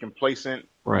get complacent,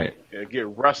 right? Get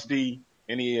rusty.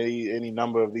 Any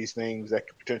number of these things that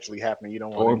could potentially happen. You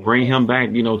don't want or bring him back,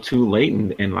 too late,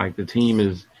 and like the team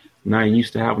is not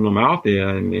used to having them out there,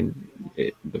 and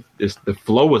the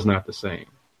flow is not the same.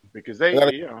 Because they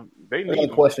need. I got a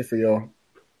question for y'all.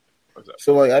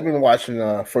 So like I've been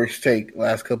watching First Take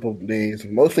last couple of days,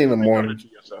 mostly in the morning.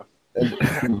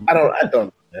 I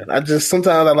don't. Man. I just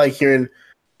sometimes I like hearing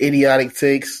idiotic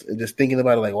takes and just thinking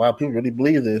about it. Like, wow, people really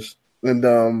believe this.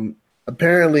 And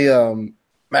apparently,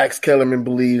 Max Kellerman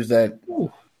believes that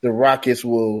the Rockets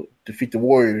will defeat the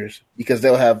Warriors because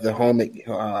they'll have the home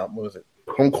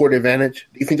court advantage.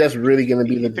 Do you think that's really going to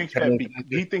be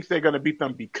he thinks they're going to beat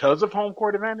them because of home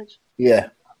court advantage? Yeah.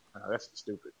 That's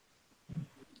stupid.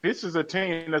 This is a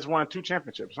team that's won 2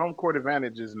 championships. Home court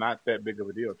advantage is not that big of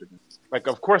a deal to them. Like,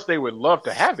 of course, they would love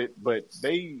to have it, but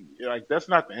that's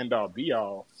not the end all be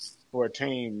all for a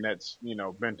team that's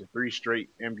been to 3 straight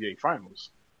NBA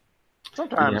finals.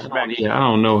 Sometimes, I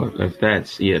don't know if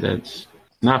that's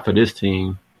not for this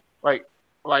team. Like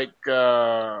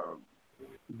the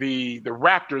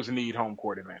Raptors need home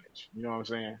court advantage. You know what I'm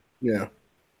saying? Yeah.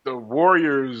 The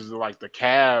Warriors, like the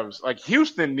Cavs, like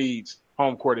Houston needs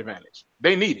home court advantage.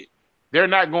 They need it. They're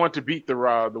not going to beat the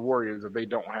Warriors if they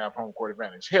don't have home court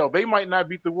advantage. Hell, they might not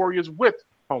beat the Warriors with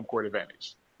home court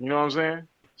advantage. You know what I'm saying?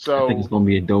 So I think it's going to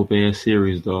be a dope ass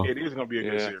series, though. It is going to be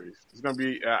a good series. It's going to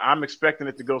be. I'm expecting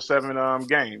it to go 7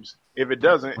 games. If it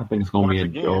doesn't, I think it's going to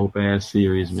be a dope ass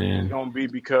series, man. It's going to be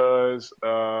because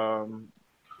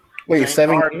wait,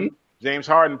 7 games? James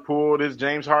Harden pulled his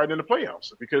James Harden in the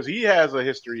playoffs because he has a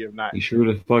history of not. He sure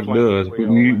the fuck does.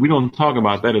 We don't talk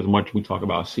about that as much. We talk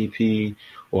about CP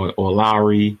or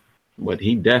Lowry, but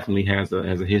he definitely has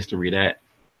a history of that.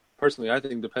 Personally, I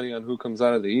think depending on who comes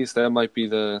out of the East, that might be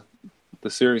the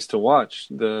series to watch,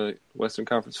 the Western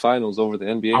Conference Finals over the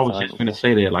NBA Finals. I was just going to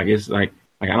say that. Like it's like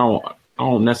I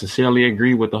don't necessarily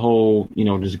agree with the whole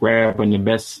just grabbing the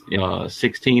best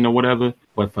 16 or whatever,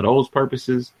 but for those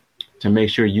purposes. To make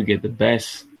sure you get the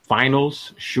best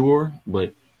finals, sure,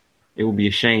 but it would be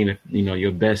a shame if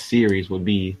your best series would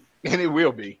be, and it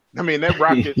will be. I mean, that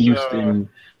Rockets, Houston,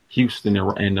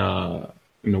 and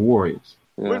the Warriors.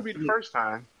 Yeah. Wouldn't be the first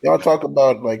time. Y'all talk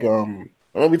about I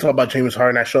know we talk about James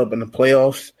Harden. I show up in the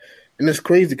playoffs, and it's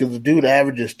crazy because the dude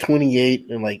averages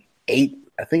 28 and 8,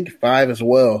 I think 5 as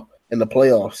well in the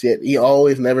playoffs. Yet he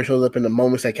always never shows up in the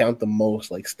moments that count the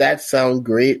most. Like stats sound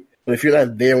great. But if you're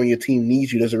not there when your team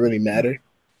needs you, does it really matter?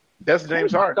 That's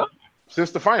James Harden. Since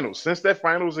the finals, since that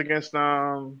finals against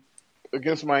Miami,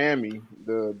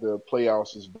 the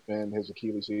playoffs has been his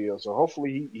Achilles heel. So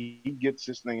hopefully he gets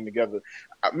his thing together.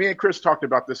 Me and Chris talked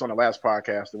about this on the last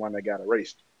podcast, the one that got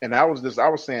erased. And I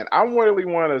was saying I really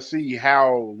want to see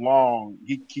how long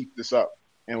he keep this up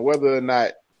and whether or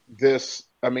not this.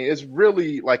 I mean, it's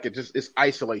really like it's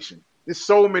isolation. there's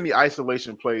so many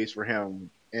isolation plays for him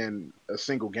in a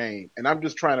single game, and I'm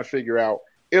just trying to figure out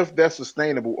if that's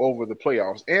sustainable over the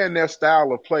playoffs and their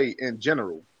style of play in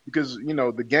general. Because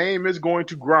the game is going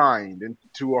to grind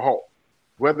into a halt,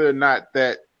 whether or not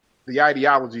that the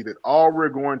ideology that all we're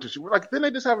going to shoot. Like, didn't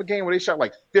they just have a game where they shot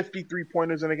like 50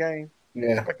 3-pointers in a game?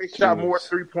 Yeah, like they shot more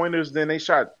 3-pointers than they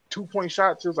shot 2-point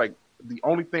shots. It was like the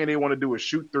only thing they want to do is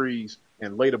shoot threes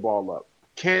and lay the ball up.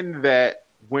 Can that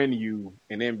win you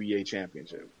an NBA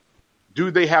championship? Do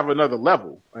they have another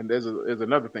level? And there's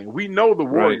another thing. We know the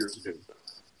Warriors do.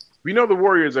 We know the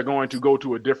Warriors are going to go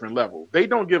to a different level. They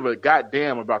don't give a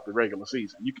goddamn about the regular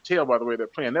season. You can tell by the way they're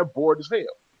playing. They're bored as hell.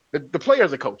 The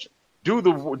players are coaching. Do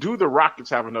the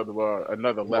Rockets have another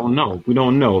level? No, we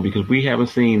don't know because we haven't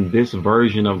seen this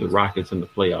version of the Rockets in the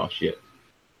playoffs yet.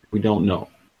 We don't know.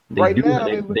 They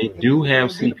do have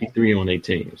CP3 on their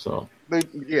team, so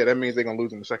that means they're gonna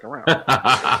lose in the second round.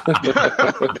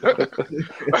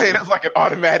 Hey, that's like an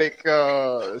automatic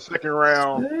second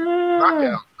round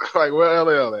knockout. Like, where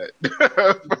LL at?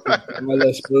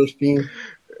 MLS Spurs team.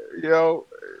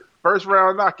 First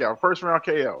round knockout, first round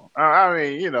KO. I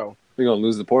mean, they're gonna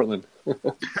lose to Portland.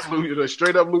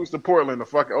 Straight up lose to Portland, the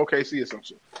fucking OKC or some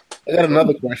shit. I got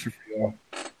another question for y'all.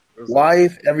 Why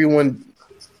is everyone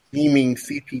deeming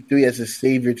CP3 as a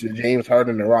savior to James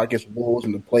Harden, the Rockets, Bulls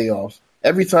in the playoffs?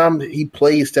 Every time he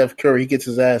plays Steph Curry, he gets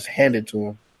his ass handed to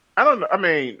him. I don't know. I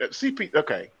mean, CP.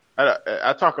 Okay,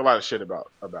 I talk a lot of shit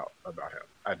about him.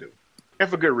 I do, and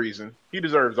for good reason. He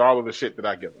deserves all of the shit that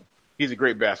I give him. He's a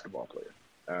great basketball player.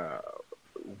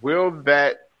 Will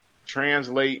that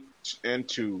translate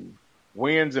into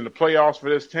wins in the playoffs for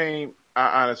this team?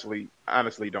 I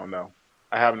honestly don't know.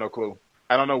 I have no clue.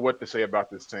 I don't know what to say about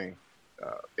this team.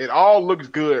 It all looks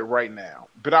good right now,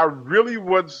 but I really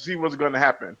want to see what's going to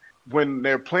happen when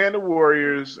they're playing the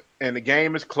Warriors and the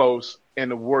game is close and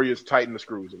the Warriors tighten the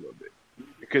screws a little bit,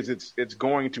 because it's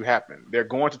going to happen. They're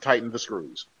going to tighten the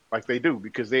screws like they do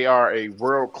because they are a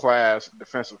world-class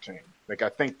defensive team. Like, I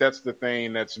think that's the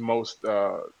thing that's most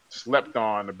slept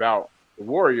on about the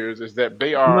Warriors is that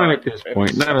they are not at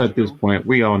this point.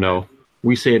 We all know.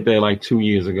 We said that like 2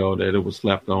 years ago that it was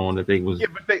slept on, that they was. Yeah,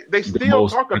 but they still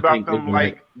talk about them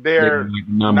like they're like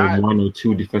number 1 or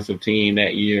 2 defensive team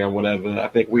that year or whatever. I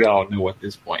think we all know at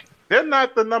this point. They're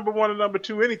not the number 1 or number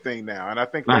 2 anything now, and I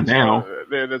think not now.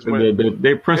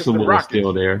 Their principle is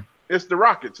still there. It's the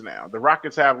Rockets now. The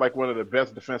Rockets have like one of the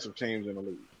best defensive teams in the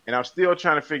league, and I'm still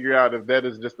trying to figure out if that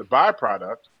is just a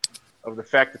byproduct of the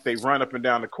fact that they run up and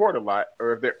down the court a lot,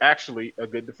 or if they're actually a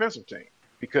good defensive team.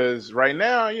 Because right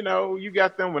now, you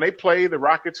got them when they play, the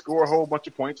Rockets score a whole bunch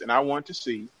of points, and I want to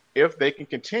see if they can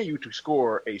continue to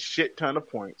score a shit ton of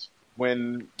points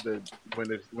when the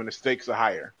stakes are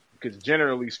higher. Because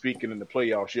generally speaking, in the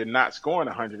playoffs, you're not scoring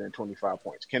 125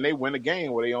 points. Can they win a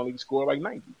game where they only score like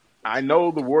 90? I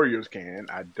know the Warriors can.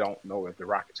 I don't know if the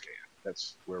Rockets can.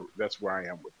 That's where I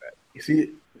am with that. You see,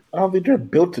 I don't think they're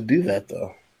built to do that,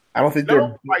 though. I don't think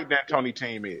they're like that Tony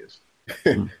team is.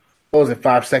 What was it,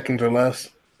 5 seconds or less?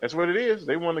 That's what it is.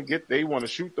 They want to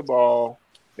shoot the ball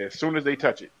as soon as they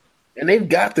touch it. And they've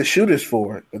got the shooters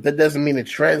for it, but that doesn't mean it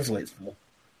translates for them.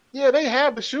 Yeah, they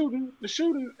have the shooting. The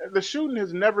shooting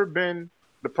has never been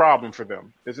the problem for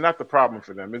them. It's not the problem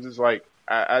for them. It's just like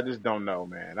I just don't know,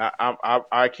 man.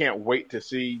 I can't wait to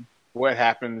see what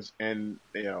happens in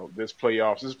this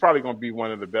playoffs. This is probably going to be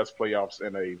one of the best playoffs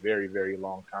in a very, very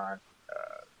long time.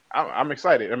 I'm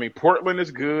excited. I mean, Portland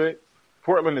is good.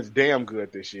 Portland is damn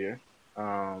good this year.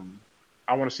 I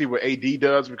want to see what AD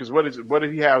does, because what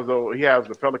did he have though? He has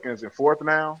the Pelicans in 4th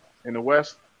now in the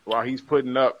West, while he's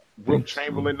putting up Wilt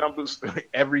Chamberlain numbers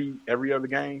every other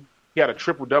game. He had a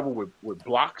triple-double with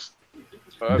blocks.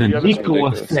 The Nico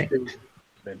effect.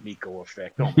 The Nico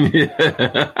effect.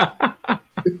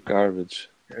 Garbage.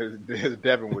 As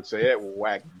Devin would say, that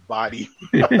whack body.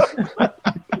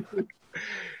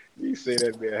 You say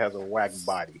that man has a whack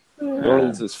body. New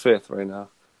Orleans is 5th right now.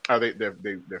 Oh, they're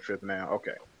 5th now.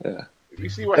 Okay. Yeah. We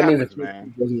see what happens,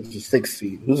 man. Who's the 6th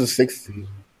seed? Who's the 6th seed?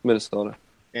 Minnesota.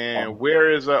 And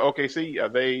where is OKC? Are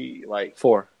they like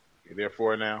 4? They're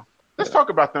 4 now. Let's talk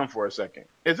about them for a second.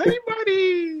 Is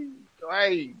anybody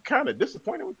like kind of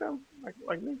disappointed with them,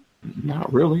 like me?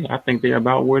 Not really. I think they're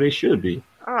about where they should be.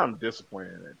 I'm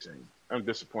disappointed in that team. I'm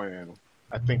disappointed in them.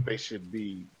 I think they should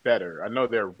be better. I know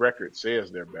their record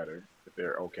says they're better, but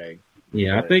they're okay.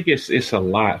 Yeah, I think it's a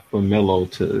lot for Melo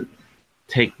to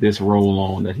take this role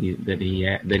on that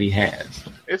he has.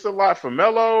 It's a lot for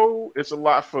Melo. It's a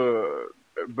lot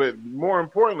but more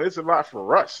importantly, it's a lot for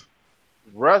Russ.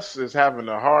 Russ is having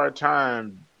a hard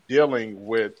time dealing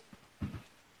with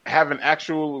having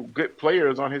actual good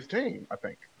players on his team, I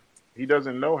think. He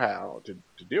doesn't know how to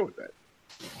deal with that,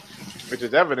 which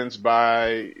is evidenced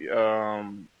by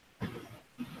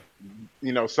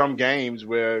some games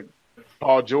where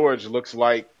Paul George looks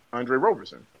like Andre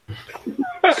Roberson.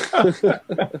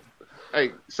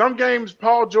 Hey, some games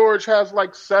Paul George has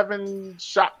like 7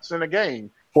 shots in a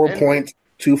game. 4 points,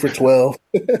 2 for 12.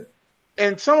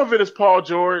 And some of it is Paul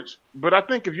George, but I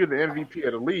think if you're the MVP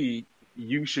of the league,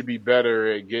 you should be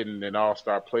better at getting an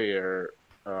all-star player.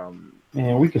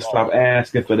 Man, we can stop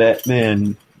asking for that.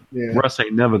 Man, Russ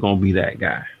ain't never going to be that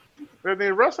guy. I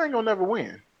mean, Russ ain't going to never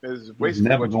win. He's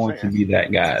never going to be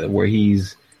that guy where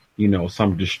he's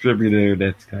some distributor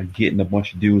that's getting a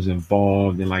bunch of dudes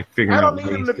involved and like figuring out ways I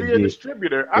don't need him to be a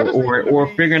distributor. Or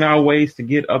figuring out ways to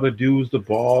get other dudes the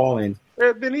ball and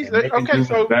then he's okay.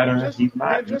 So better.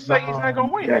 Just say he's not going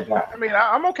to win. I mean,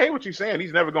 I'm okay with you saying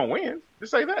he's never going to win.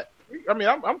 Just say that. I mean,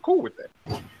 I'm cool with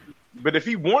that. But if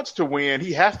he wants to win,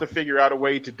 he has to figure out a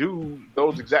way to do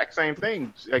those exact same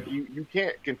things. Like you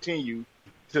can't continue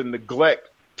to neglect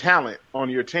talent on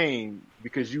your team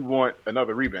because you want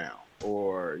another rebound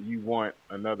or you want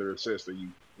another assist or you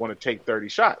want to take 30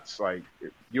 shots. Like,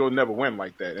 you'll never win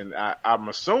like that. And I'm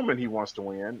assuming he wants to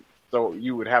win. So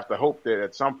you would have to hope that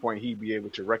at some point he'd be able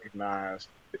to recognize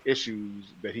the issues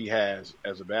that he has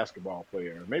as a basketball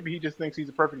player. Maybe he just thinks he's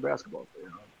a perfect basketball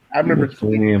player. I remember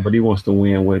tweeting, but he wants to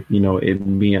win with,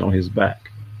 it being on his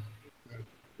back.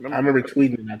 I remember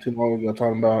tweeting not too long ago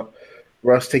talking about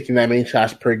Russ taking that many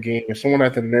shots per game. And someone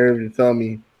had the nerve to tell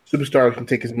me superstars can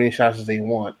take as many shots as they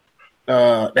want.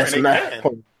 That's not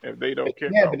if they don't care.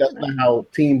 Yeah, but that's not how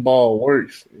team ball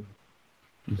works.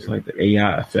 It's like the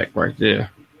AI effect right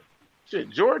there. Shit,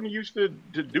 Jordan used to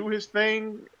do his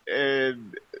thing,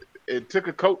 and it took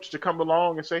a coach to come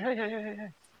along and say, hey,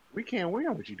 we can't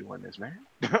win with you doing this, man.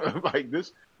 Like,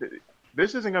 this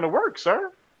isn't going to work,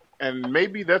 sir. And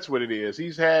maybe that's what it is.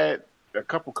 He's had a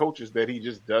couple coaches that he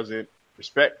just doesn't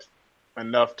respect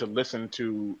enough to listen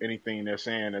to anything they're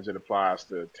saying as it applies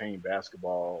to team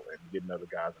basketball and getting other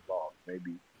guys involved.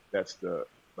 Maybe that's the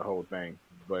whole thing.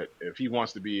 But if he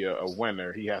wants to be a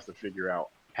winner, he has to figure out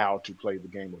how to play the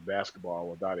game of basketball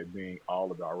without it being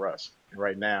all about Russ. And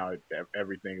right now,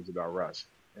 everything is about Russ.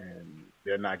 And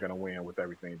they're not going to win with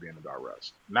everything being about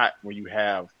Russ. Not when you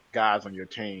have guys on your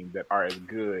team that are as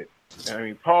good. And I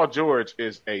mean, Paul George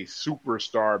is a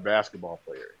superstar basketball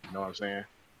player. You know what I'm saying?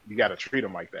 You got to treat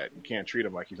him like that. You can't treat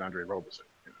him like he's Andre Roberson.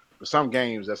 For some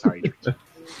games, that's how he treats him.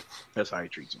 That's how he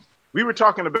treats him. We were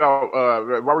talking about,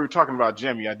 while we were talking about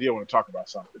Jimmy, I did want to talk about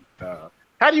something.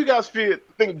 How do you guys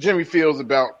think Jimmy feels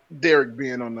about Derek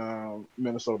being on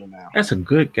Minnesota now? That's a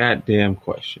good goddamn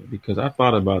question, because I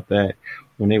thought about that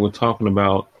when they were talking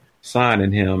about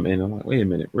signing him, and I'm like, wait a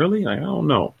minute, really? Like, I don't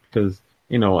know, because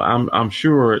I'm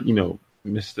sure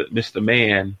Mr.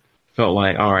 Man felt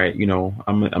like, all right,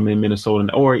 I'm in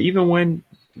Minnesota, or even when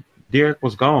Derek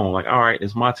was gone, like, all right,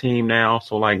 it's my team now.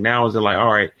 So like now is it like,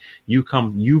 all right, you've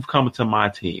come to my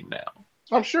team now.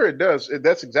 I'm sure it does.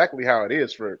 That's exactly how it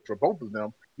is for both of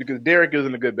them, because Derek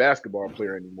isn't a good basketball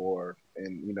player anymore.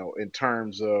 And, in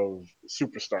terms of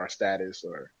superstar status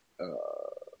or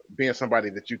being somebody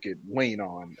that you could lean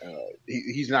on,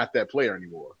 he's not that player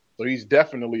anymore. So he's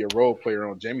definitely a role player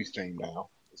on Jimmy's team now.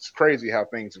 It's crazy how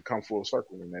things have come full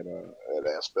circle in that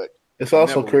aspect. It's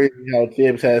also crazy how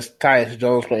Tibbs has Tyus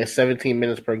Jones playing 17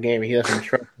 minutes per game and he doesn't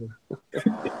trust him.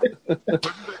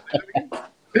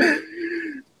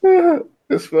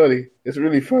 It's funny. It's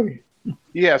really funny.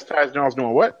 He has Tyus Jones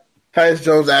doing what? Tyus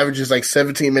Jones averages like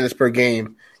 17 minutes per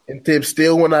game, and Tibbs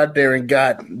still went out there and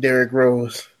got Derrick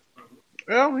Rose.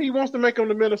 Well, he wants to make him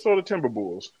the Minnesota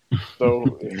Timberwolves,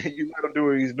 so you let him do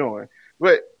what he's doing.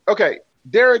 But, okay,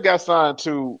 Derrick got signed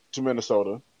to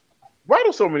Minnesota. Why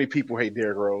do so many people hate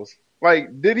Derrick Rose?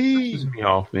 Like, did he... Pisses me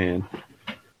off, man.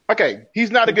 Okay,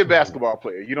 he's not a good basketball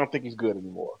player. You don't think he's good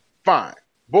anymore. Fine.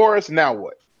 Boris, now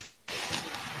what?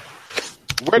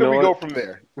 Where do we go from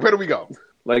there? Where do we go?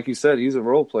 Like you said, he's a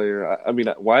role player. I mean,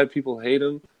 why do people hate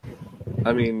him?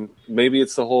 I mean, maybe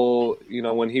it's the whole,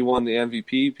 when he won the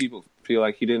MVP, people feel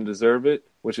like he didn't deserve it,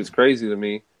 which is crazy to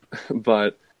me.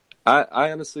 But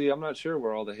I honestly, I'm not sure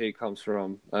where all the hate comes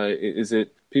from. Is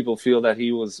it people feel that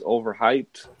he was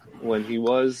overhyped when he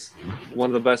was one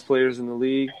of the best players in the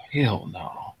league? Hell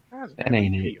no. That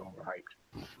ain't it.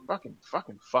 Overhyped.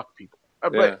 Fucking fuck people.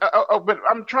 But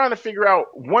I'm trying to figure out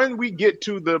when we get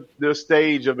to the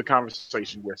stage of the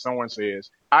conversation where someone says,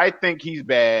 I think he's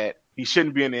bad. He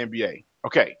shouldn't be in the NBA.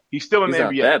 Okay. He's still in the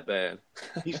NBA. He's not that bad.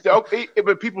 He's still, okay,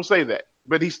 but people say that.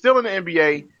 But he's still in the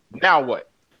NBA. Now what?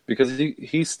 Because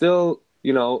he's still,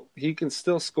 he can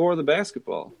still score the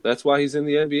basketball. That's why he's in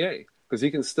the NBA. because he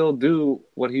can still do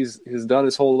what he's done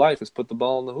his whole life, is put the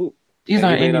ball in the hoop. He's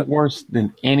not any worse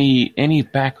than any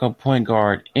backup point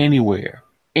guard anywhere.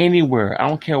 Anywhere. I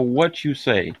don't care what you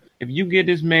say. If you get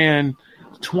this man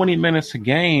 20 minutes a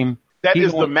game, that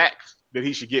is the max that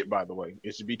he should get, by the way.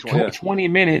 It should be 20. 20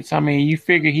 minutes. I mean, you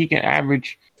figure he can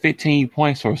average 15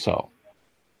 points or so.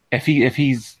 If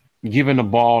he's given the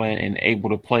ball and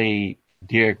able to play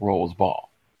Derrick Rose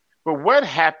ball. But what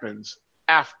happens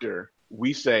after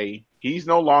we say he's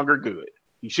no longer good?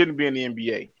 He shouldn't be in the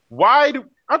NBA.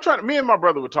 Me and my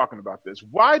brother were talking about this.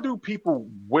 Why do people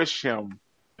wish him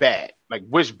bad? Like,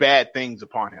 wish bad things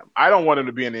upon him? I don't want him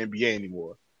to be in the NBA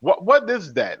anymore. What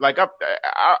is that? Like, I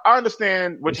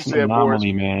understand what you said,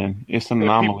 anomaly, Boris. Man. It's an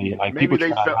anomaly. People try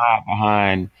to hide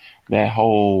behind that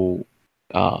whole,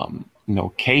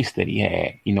 case that he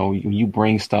had. You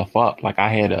bring stuff up. Like, I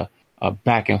had a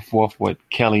back and forth with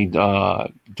Kelly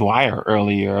Dwyer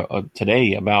earlier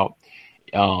today about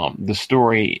the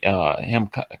story,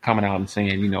 him coming out and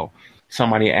saying,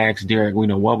 somebody asked Derrick,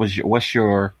 what's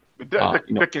your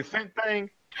the consent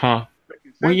thing? Huh?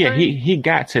 Well, yeah, he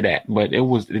got to that,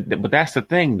 but that's the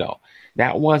thing though.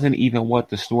 That wasn't even what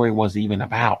the story was even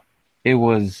about. It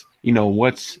was,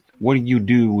 what do you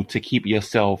do to keep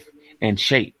yourself in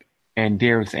shape? And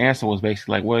Derrick's answer was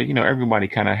basically like, well, everybody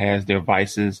kind of has their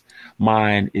vices.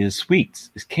 Mine is sweets,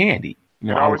 it's candy.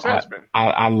 It always has been.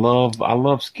 I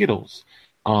love Skittles.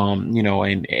 And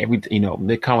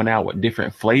they're coming out with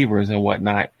different flavors and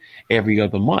whatnot every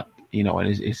other month. And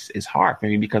it's hard for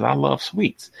me because I love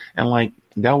sweets. And like,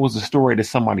 that was a story that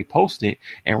somebody posted,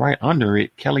 and right under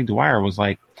it, Kelly Dwyer was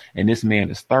like, and this man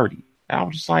is 30. And I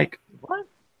was just like, what?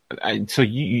 So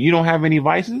you don't have any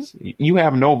vices? You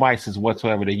have no vices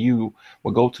whatsoever that you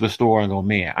will go to the store and go,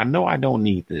 man, I know I don't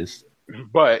need this,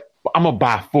 but I'm going to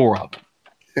buy 4 of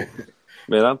them.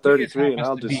 Man, I'm 33 and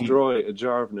I'll destroy a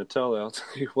jar of Nutella. I'll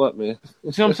tell you what, man.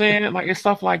 You see what I'm saying? Like, it's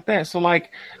stuff like that. So,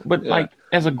 like, like,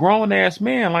 as a grown-ass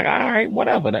man, like, all right,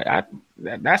 whatever.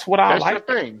 That's what I like. That's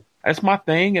your thing. That's my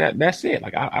thing. That's it.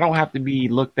 Like, I don't have to be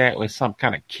looked at as some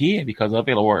kind of kid because of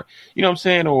it, or, you know what I'm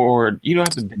saying? Or you don't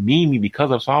have to demean me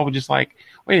because of. So I was just like,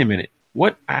 wait a minute.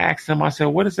 What? I asked him, I said,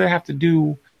 what does that have to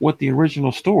do with the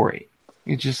original story?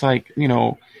 It's just like,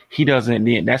 he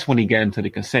doesn't, that's when he got into the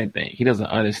consent thing. He doesn't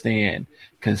understand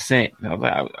consent. And I was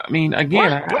like, I mean,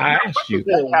 again, I asked you.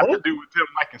 What have to do with him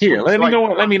liking here,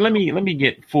 let me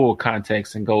get full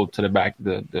context and go to the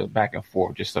back and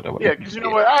forth just so that. Yeah, because you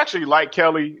know what, I actually like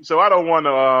Kelly, so I don't want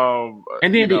to.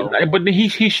 And then, but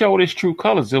he showed his true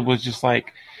colors. It was just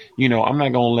like, I'm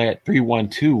not gonna let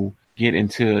 312 get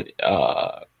into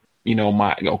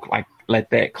my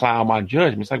let that cloud my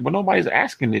judgment. It's like, but nobody's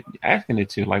asking it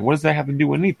to. Like, what does that have to do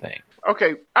with anything?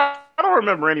 Okay, I don't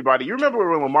remember anybody. You remember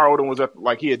when Lamar Odom was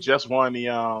he had just won the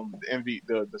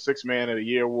Sixth Man of the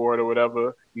Year award or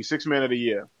whatever? He's Sixth Man of the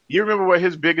Year. You remember what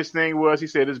his biggest thing was? He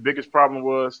said his biggest problem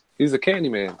was he's a candy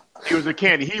man. He was a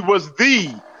candy. He was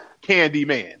the candy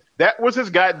man. That was his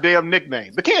goddamn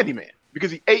nickname, the Candy Man,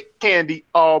 because he ate candy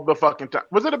all the fucking time.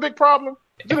 Was it a big problem?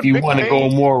 If you want to go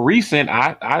more recent,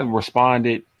 I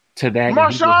responded to that.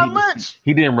 Marshawn Lynch.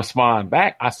 He didn't respond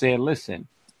back. I said, listen,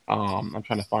 I'm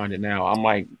trying to find it now. I'm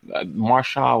like,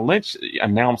 Marshawn Lynch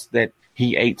announced that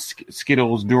he ate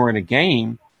Skittles during a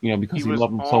game, because he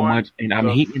loved them so much. And I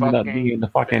mean, he ended up being the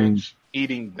fucking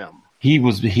eating them.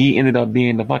 He ended up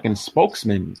being the fucking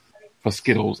spokesman for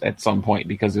Skittles at some point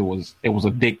because it was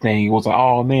a big thing. It was like,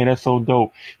 oh man, that's so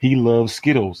dope. He loves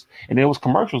Skittles, and there was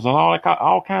commercials and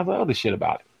all kinds of other shit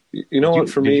about it. You know what?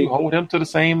 For me, did you hold him to the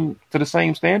same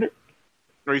standard?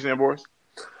 What are you saying, Boris?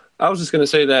 I was just going to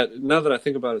say that now that I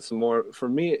think about it some more, for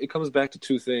me, it comes back to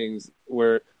two things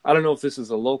where I don't know if this is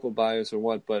a local bias or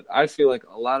what, but I feel like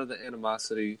a lot of the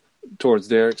animosity towards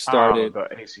Derrick started the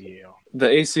ACL. The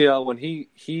ACL when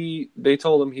they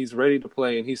told him he's ready to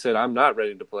play and he said, I'm not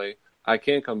ready to play. I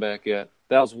can't come back yet.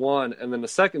 That was one. And then the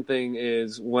second thing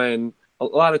is when a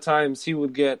lot of times he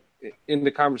would get into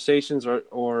conversations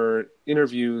or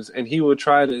interviews and he would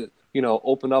try to,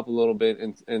 open up a little bit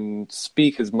and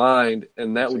speak his mind,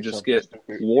 and that would just get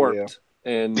warped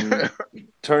and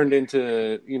turned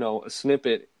into, a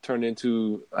snippet, turned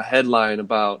into a headline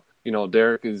about,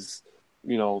 Derrick is,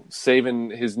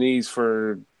 saving his knees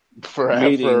for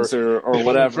meetings or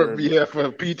whatever.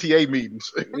 For PTA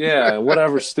meetings. Yeah,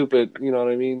 whatever stupid, you know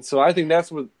what I mean? So I think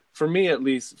that's what, for me at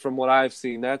least, from what I've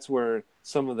seen, that's where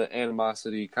some of the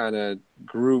animosity kind of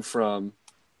grew from.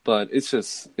 But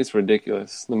it's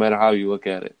ridiculous, no matter how you look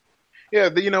at it. Yeah,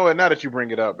 now that you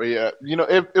bring it up,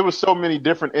 it was so many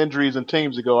different injuries and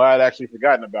teams ago, I had actually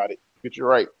forgotten about it. But you're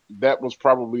right. That was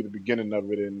probably the beginning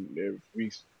of it, and if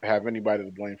we have anybody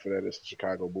to blame for that, it's the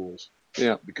Chicago Bulls.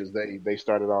 Yeah, because they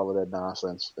started all of that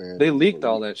nonsense. And they leaked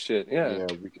all that shit. Yeah,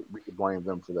 we could blame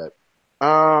them for that.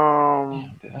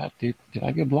 Did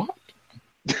I get blocked?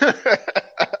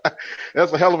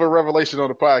 That's a hell of a revelation on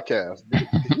the podcast.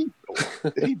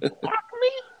 Did he block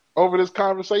me over this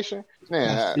conversation?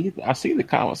 Man, I see the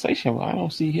conversation, but I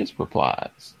don't see his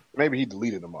replies. Maybe he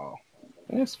deleted them all.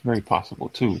 That's very possible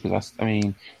too, because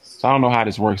so I don't know how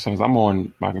this works because I'm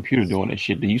on my computer doing this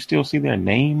shit. Do you still see their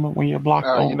name when you're blocked?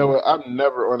 You know what? I'm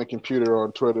never on a computer or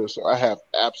on Twitter, so I have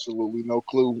absolutely no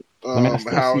clue I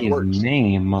still how see it works. His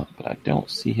name, but I don't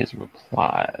see his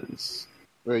replies.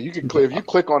 Well, you can if you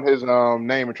click on his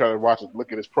name and try to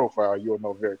look at his profile, you'll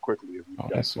know very quickly.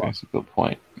 That's a good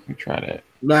point. Let me try that.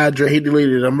 Nah, Dre, he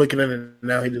deleted it. I'm looking at it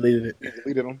now. He deleted it. He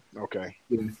deleted them? Okay.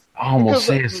 I almost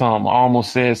said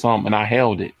something, and I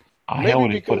held it. I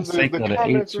held it for the sake of the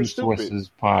A2 Sources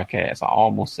podcast. I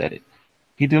almost said it.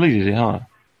 He deleted it, huh?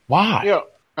 Why? Yeah.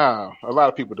 A lot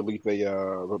of people delete their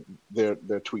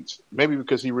tweets. Maybe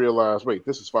because he realized, wait,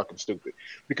 this is fucking stupid.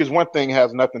 Because one thing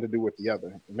has nothing to do with the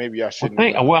other. Maybe I shouldn't.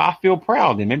 Well, I feel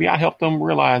proud then. Maybe I helped them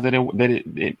realize that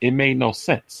it made no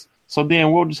sense. So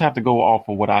then we'll just have to go off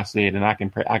of what I said, and I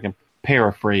can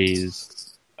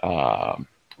paraphrase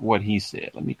what he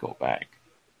said. Let me go back.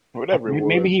 Whatever.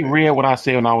 Maybe he read what I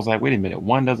said, and I was like, wait a minute,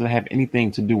 one doesn't have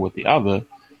anything to do with the other,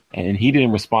 and he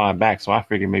didn't respond back. So I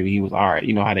figured maybe he was all right.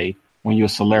 You know how when you're a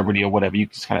celebrity or whatever, you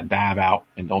just kind of dive out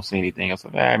and don't say anything else.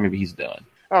 Like, maybe he's done.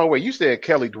 Oh, wait, you said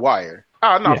Kelly Dwyer.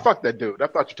 Oh, no, fuck that dude. I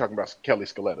thought you were talking about Kelly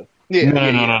Scaletta. Yeah,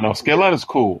 no. Scaletta's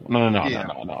cool.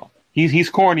 No. He's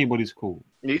corny, but he's cool.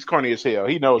 He's corny as hell.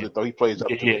 He knows it, though. He plays up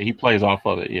to it. Yeah, he plays off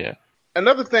of it, yeah.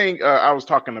 Another thing I was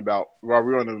talking about while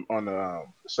we were on the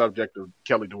subject of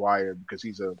Kelly Dwyer, because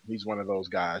he's one of those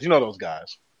guys. You know those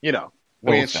guys. You know,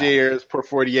 win shares per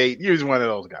 48. He's one of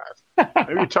those guys.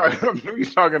 We're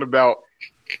talking about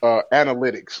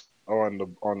analytics on the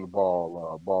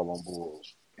ball on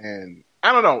Bulls, and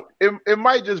I don't know. It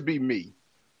might just be me,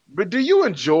 but do you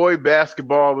enjoy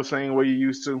basketball the same way you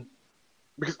used to?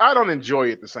 Because I don't enjoy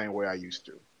it the same way I used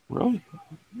to. Really?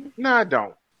 No, I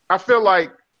don't. I feel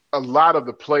like a lot of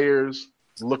the players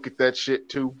look at that shit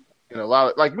too, and a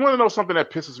lot of you want to know something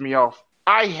that pisses me off?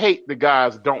 I hate the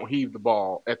guys that don't heave the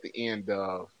ball at the end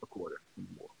of the quarter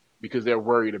anymore because they're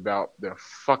worried about their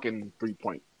fucking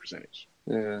 3-point percentage.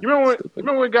 Yeah. You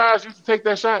remember when guys used to take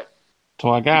that shot? So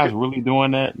are guys really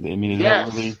doing that? I mean, yes.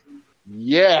 That really?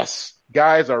 Yes,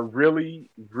 guys are really,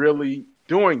 really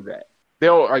doing that.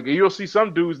 You'll see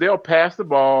some dudes, they'll pass the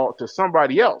ball to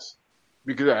somebody else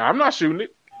because I'm not shooting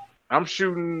it. I'm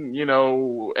shooting,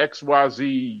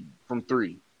 XYZ from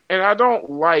 3. And I don't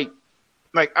I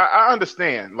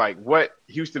understand, what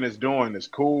Houston is doing is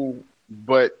cool,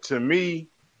 but to me,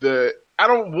 I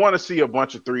don't want to see a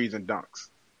bunch of 3s and dunks.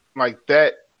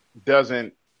 That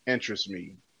doesn't interest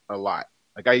me a lot.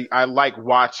 I like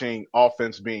watching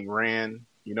offense being ran,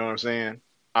 you know what I'm saying?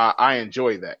 I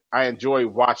enjoy that. I enjoy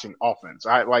watching offense.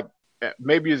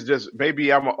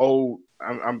 Maybe I'm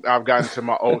I've gotten to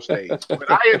my old stage, but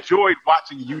I enjoyed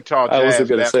watching Utah Jazz. I wasn't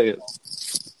going to say it.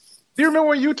 Do you remember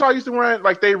when Utah used to run,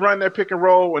 they run their pick and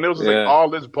roll and it was all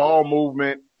this ball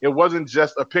movement? It wasn't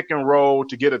just a pick and roll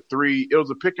to get a 3. It was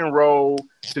a pick and roll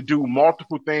to do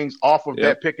multiple things off of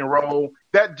that pick and roll.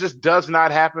 That just does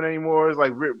not happen anymore. It's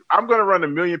I'm going to run a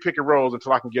million pick and rolls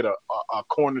until I can get a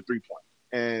corner 3-point.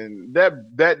 And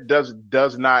that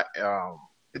does not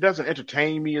it doesn't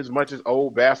entertain me as much as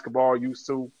old basketball used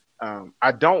to.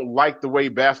 I don't like the way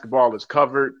basketball is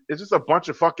covered. It's just a bunch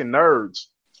of fucking nerds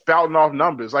spouting off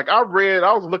numbers. I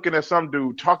was looking at some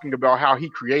dude talking about how he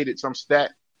created some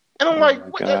stat, and I'm why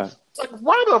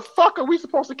the fuck are we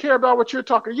supposed to care about what you're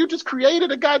talking? You just created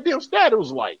a goddamn stat. It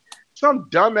was some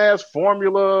dumbass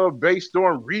formula based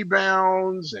on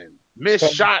rebounds and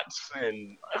missed shots,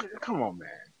 and come on, man.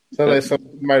 So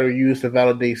something might have used to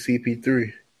validate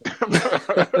CP3.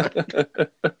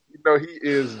 He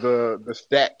is the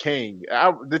stat king.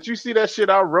 Did you see that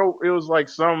shit I wrote? It was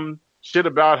some shit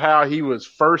about how he was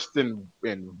first in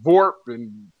VORP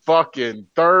and fucking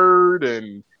third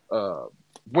and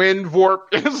win VORP.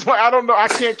 It's I don't know. I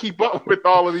can't keep up with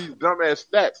all of these dumbass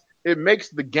stats. It makes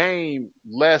the game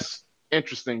less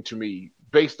interesting to me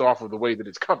based off of the way that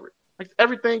it's covered.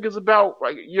 Everything is about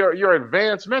your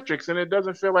advanced metrics, and it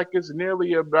doesn't feel like it's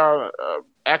nearly about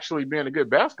actually being a good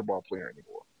basketball player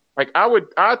anymore.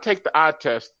 I'd take the eye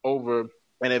test over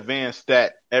an advanced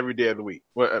stat every day of the week.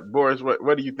 Boris,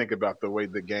 what do you think about the way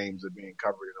the games are being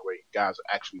covered and the way guys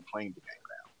are actually playing the game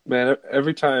now? Man,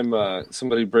 every time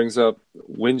somebody brings up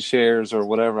win shares or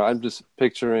whatever, I'm just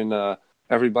picturing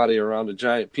everybody around a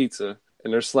giant pizza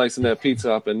and they're slicing that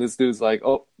pizza up, and this dude's like,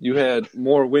 "Oh, you had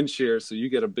more wind shear, so you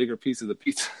get a bigger piece of the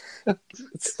pizza."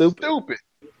 It's stupid.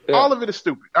 Yeah. All of it is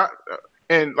stupid.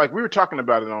 And like we were talking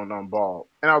about it on Ball,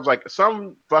 and I was like,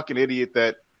 some fucking idiot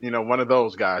that one of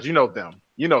those guys, you know them.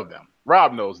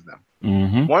 Rob knows them.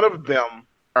 Mm-hmm. One of them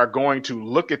are going to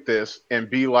look at this and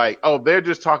be like, "Oh, they're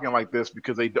just talking like this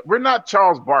because we're not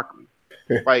Charles Barkley."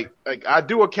 like I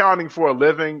do accounting for a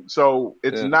living, so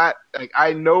it's not like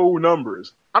I know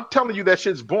numbers. I'm telling you that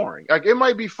shit's boring. Like it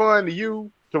might be fun to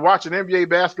you to watch an NBA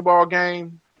basketball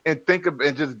game and think of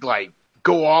and just like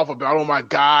go off about, oh my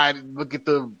God, look at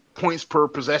the points per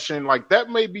possession. Like that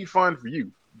may be fun for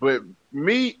you, but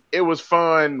me, it was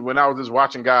fun when I was just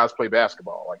watching guys play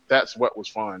basketball. Like that's what was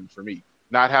fun for me,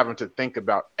 not having to think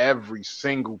about every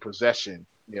single possession.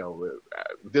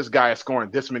 This guy is scoring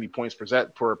this many points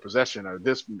per possession, or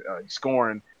this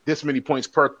scoring this many points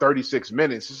per 36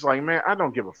 minutes. It's like, man, I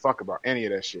don't give a fuck about any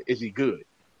of that shit. Is he good?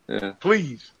 Yeah.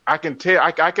 Please, I can tell.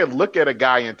 I can look at a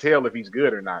guy and tell if he's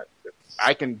good or not.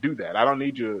 I can do that. I don't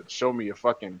need you to show me a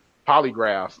fucking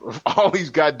polygraph of all these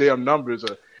goddamn numbers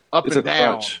are up and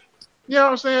down. Crunch. You know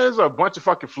what I'm saying? There's a bunch of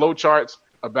fucking flow charts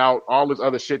about all this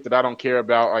other shit that I don't care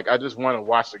about. Like, I just want to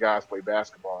watch the guys play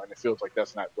basketball, and it feels like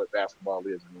that's not what basketball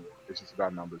is anymore. It's just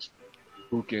about numbers.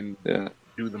 Who can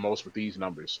do the most with these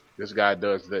numbers? This guy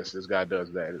does this. This guy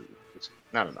does that.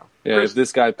 I don't know. Yeah, if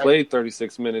this guy played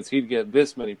 36 minutes, he'd get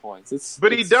this many points.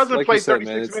 He doesn't like play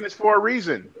 36 minutes for a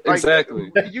reason.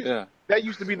 Exactly. That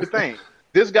used to be the thing.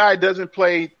 This guy doesn't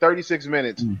play 36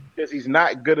 minutes because he's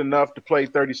not good enough to play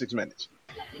 36 minutes.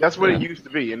 That's what it used to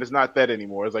be, and it's not that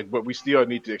anymore. It's like, but we still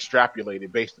need to extrapolate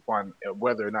it based upon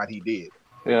whether or not he did.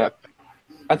 Yeah,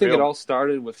 I think it all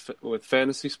started with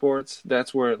fantasy sports.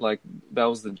 That's where that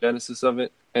was the genesis of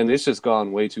it, and it's just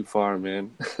gone way too far,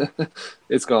 man.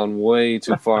 It's gone way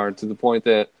too far to the point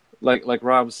that, like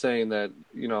Rob was saying, that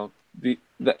the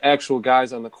actual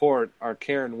guys on the court are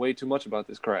caring way too much about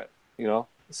this crap.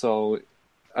 So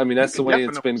I mean that's the way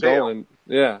it's been going.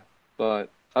 Yeah, but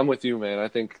I'm with you, man. I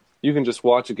think you can just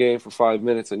watch a game for 5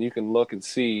 minutes and you can look and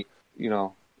see,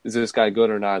 is this guy good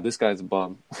or not? This guy's a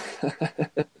bum.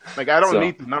 I don't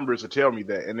need the numbers to tell me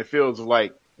that. And it feels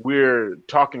like we're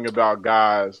talking about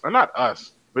guys, or not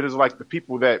us, but it's like the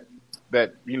people that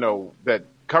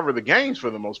cover the games for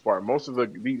the most part. Most of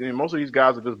these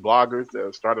guys are just bloggers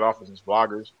that started off as just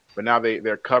bloggers, but now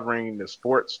they're covering the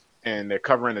sports and they're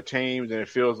covering the teams, and it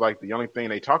feels like the only thing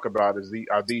they talk about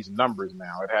are these numbers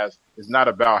now. It's not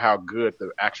about how good the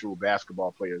actual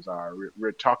basketball players are.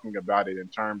 We're talking about it in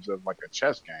terms of like a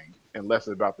chess game, and less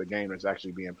about the game that's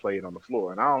actually being played on the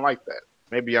floor. And I don't like that.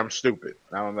 Maybe I'm stupid.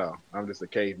 I don't know. I'm just a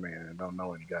caveman and don't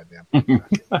know any goddamn thing.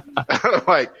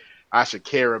 Like, I should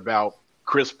care about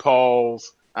Chris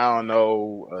Paul's,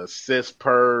 assists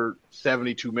per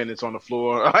 72 minutes on the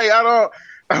floor. Like, I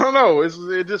don't know.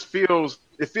 It just feels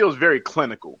very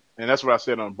clinical, and that's what I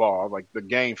said on Ball. Like, the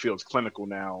game feels clinical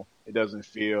now. It doesn't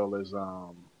feel as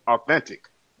authentic.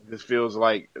 It just feels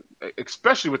like,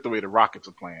 especially with the way the Rockets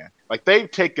are playing, like they've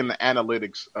taken the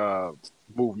analytics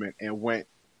movement and went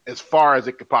as far as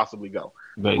it could possibly go.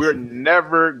 Basically. We're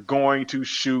never going to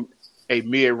shoot a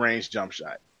mid-range jump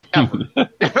shot ever.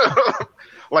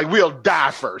 Like, we'll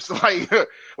die first. Like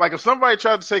if somebody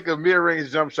tried to take a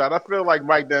mid-range jump shot, I feel like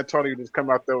Mike D'Antoni would just come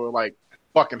out there with like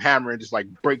fucking hammer and just like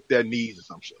break their knees or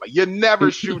some shit. Like, you're never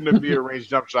shooting a mid-range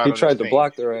jump shot. He tried to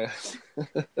block their ass.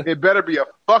 It better be a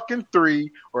fucking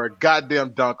three or a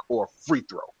goddamn dunk or a free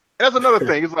throw. And that's another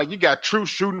thing. It's like you got true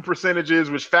shooting percentages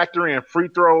which factor in free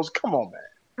throws. Come on, man.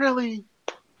 Really?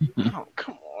 Oh,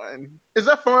 come on. Is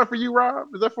that fun for you, Rob?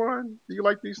 Is that fun? Do you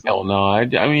like these things? Hell no. I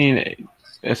mean,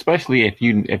 especially if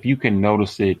you can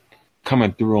notice it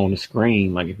coming through on the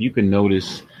screen. Like, if you can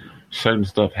notice certain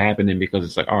stuff happening, because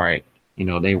it's like, all right,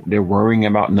 they're worrying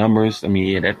about numbers. I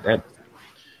mean,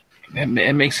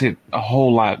 that makes it a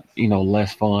whole lot,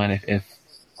 less fun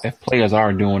if players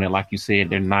are doing it. Like you said,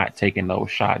 they're not taking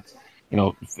those shots.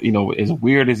 As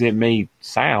weird as it may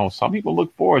sound, some people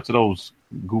look forward to those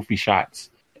goofy shots.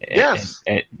 Yes.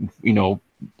 At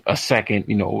a second,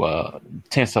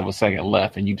 tenths of a second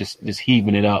left, and you just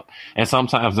heaving it up. And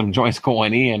sometimes them joints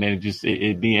going in, and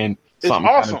it being something.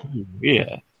 It's awesome.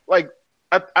 Yeah. Like,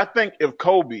 I think if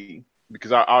Kobe,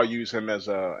 because I'll use him as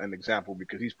an example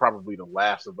because he's probably the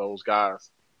last of those guys.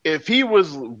 If he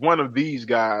was one of these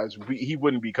guys, he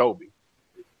wouldn't be Kobe.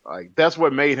 Like, that's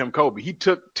what made him Kobe. He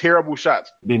took terrible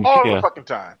shots all the fucking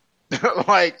time.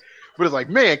 But it's like,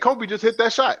 man, Kobe just hit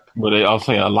that shot. But I'll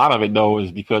say a lot of it, though,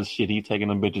 is because he's taking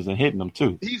them bitches and hitting them,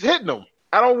 too. He's hitting them.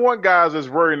 I don't want guys that's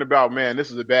worrying about, man,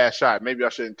 this is a bad shot. Maybe I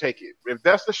shouldn't take it. If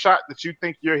that's the shot that you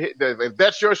think you're hitting, if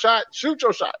that's your shot, shoot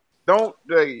your shot. Don't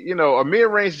a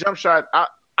mid-range jump shot.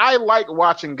 I like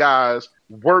watching guys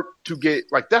work to get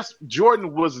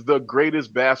Jordan was the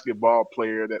greatest basketball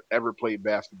player that ever played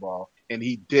basketball, and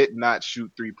he did not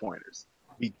shoot 3-pointers.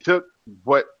 He took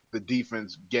what the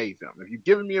defense gave him. If you're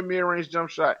giving me a mid-range jump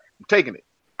shot, I'm taking it.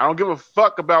 I don't give a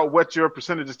fuck about what your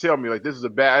percentages tell me. Like, this is a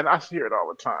bad, and I hear it all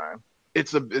the time.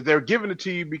 They're giving it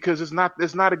to you because it's not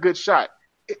a good shot.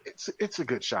 It's a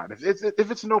good shot.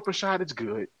 If it's an open shot, it's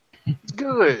good. It's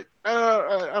good.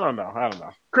 I don't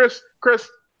know. Chris,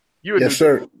 yes,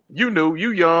 sir. You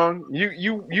young.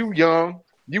 You young.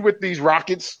 You with these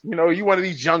Rockets. You one of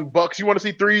these young bucks. You want to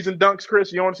see threes and dunks,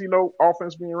 Chris. You don't want to see no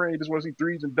offense being ran. You just want to see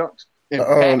threes and dunks. And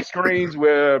back screens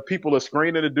where people are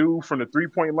screening a dude from the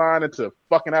 3-point line into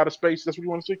fucking outer space. That's what you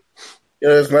want to see?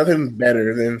 There's nothing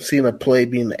better than seeing a play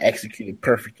being executed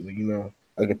perfectly,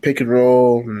 like a pick and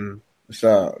roll and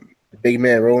the big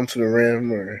man rolling to the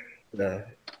rim or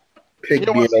pick you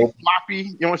don't being open. Floppy.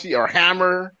 You don't want to see or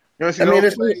hammer. You want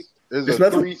to see there's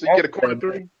nothing three, so you get a corner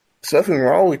three. There's nothing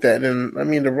wrong with that. And,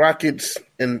 the Rockets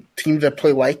and teams that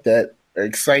play like that are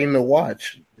exciting to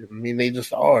watch. They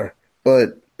just are.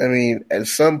 But, at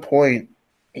some point,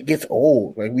 it gets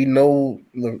old. Like, we know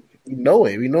it.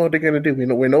 We know what they're going to do. We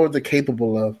know what they're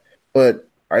capable of. But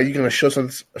are you going to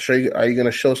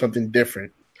show something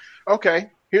different? Okay.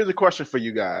 Here's a question for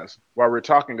you guys while we're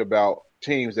talking about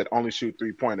teams that only shoot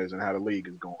 3-pointers and how the league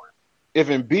is going. If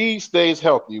Embiid stays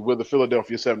healthy, will the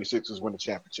Philadelphia 76ers win the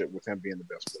championship with him being the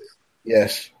best player?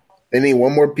 Yes. They need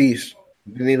one more piece.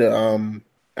 They need an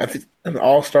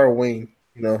all-star wing.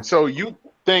 So you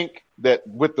think that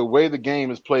with the way the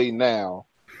game is played now,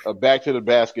 a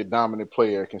back-to-the-basket dominant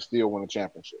player can still win a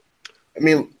championship?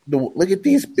 Look at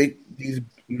these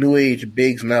new age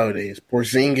bigs nowadays.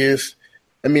 Porzingis.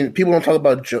 People don't talk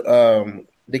about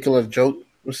Nikola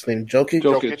what's his name?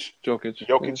 Jokic.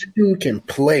 Dude can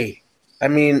play.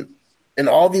 And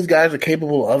all these guys are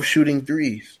capable of shooting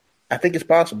threes. I think it's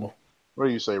possible. What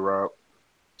do you say, Rob?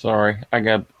 Sorry, I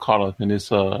got caught up in this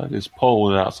poll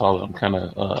that I saw that I'm kind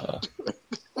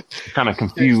of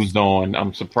confused on.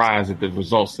 I'm surprised at the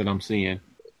results that I'm seeing.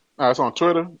 It's on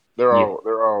Twitter. They're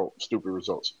all stupid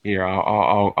results. Here,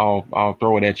 I'll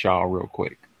throw it at y'all real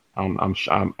quick.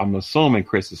 I'm assuming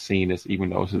Chris has seen this, even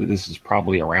though this is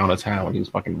probably around the time when he was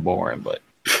fucking boring. But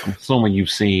I'm assuming you've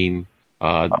seen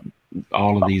all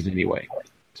of these anyway.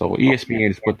 So ESPN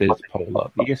has put this poll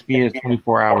up. ESPN's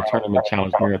 24-hour tournament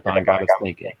challenge marathon got us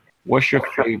thinking. What's your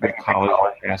favorite college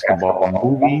basketball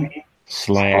movie /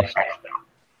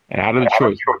 and out of the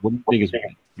choice, what do you think is better?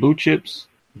 Blue Chips,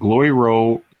 Glory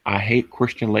Road, I Hate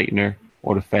Christian Laettner,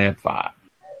 or the Fab Five?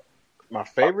 My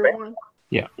favorite one?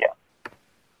 Yeah.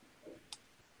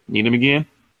 Need them again?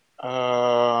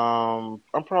 I'm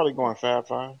probably going Fab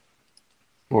Five.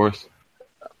 Boris?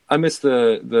 I missed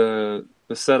the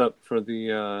setup for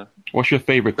the. What's your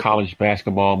favorite college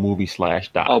basketball movie /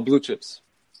 doc? Oh, Blue Chips.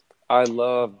 I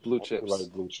love Blue Chips. I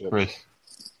like Blue Chips.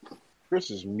 Chris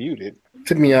is muted.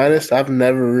 To be honest, I've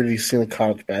never really seen a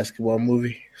college basketball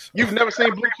movie. So. You've never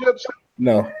seen Blue Chips?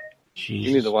 No. Jesus.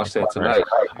 You need to watch that tonight.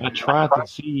 I tried to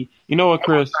see. You know what,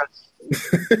 Chris?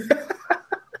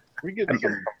 We get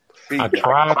some. I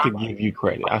tried to give you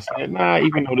credit. I said, nah,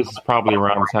 even though this is probably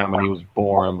around the time when he was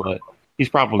born, but he's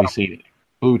probably seen it.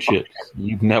 Blue Chips.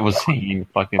 You've never seen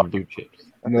fucking Blue Chips.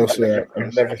 No, sir.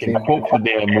 I've never seen it. Quote the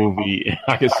damn movie.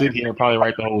 I could sit here and probably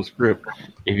write the whole script.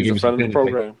 If you give me the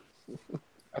program.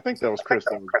 I think that was Chris.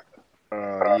 Yeah,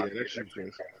 that's you,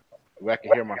 Chris. I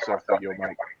can hear myself through your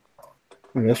mic.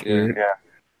 That's weird. Yeah.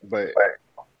 But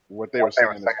what they were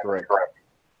saying is correct.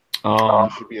 You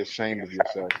should be ashamed of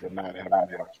yourself for not having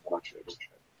watched Blue Chips.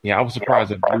 Yeah, I was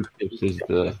surprised that Blue Chips is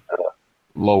the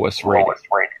lowest rated.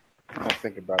 I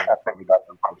think about it. I probably got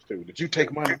Blue Chips too. Did you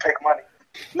take money?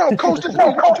 No, Coach, what you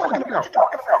talking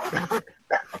about?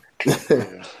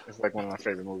 Yeah, it's like one of my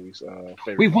favorite movies.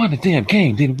 We won the damn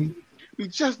game, didn't we? We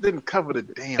just didn't cover the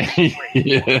damn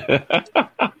yeah.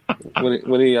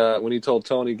 When he told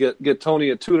Tony get Tony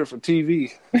a tutor for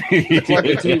TV. It's like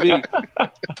a TV.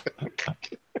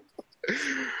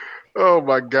 Oh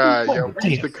my God, yo,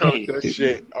 we used to cover that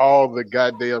shit all the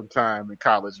goddamn time in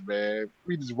college, man.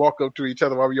 We just walk up to each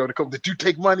other while we on the court. Did you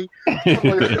take money? While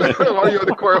you on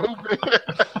the court hooping?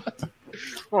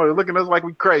 Oh, they're looking at us like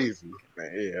we crazy,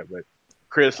 man. Yeah, but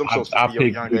Chris, I'm so sick of your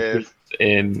young ass.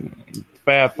 And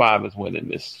Fab Five is winning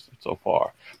this so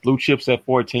far. Blue Chips at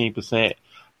 14%.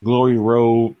 Glory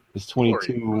Road is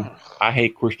 22%. I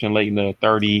Hate Christian Laettner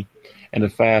 30%. And the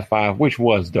Fab Five, which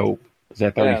was dope, is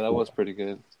at 34%. Yeah, that was pretty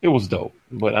good. It was dope,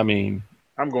 but I mean,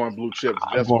 I'm going Blue Chips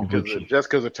just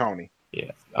because of Tony.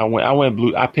 Yeah, I went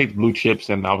blue. I picked blue chips,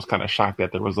 and I was kind of shocked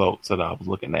at the results that I was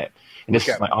looking at. And this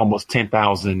is like almost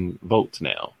 10,000 votes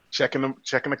now. Checking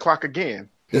the clock again.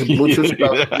 This blue chips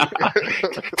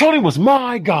Tony was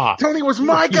my guy. Tony was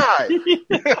my guy.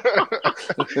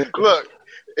 Look,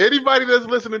 anybody that's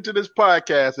listening to this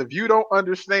podcast, if you don't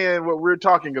understand what we're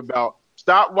talking about,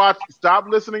 stop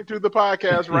listening to the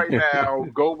podcast right now.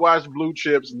 Go watch Blue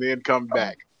Chips and then come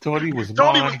back. Tony was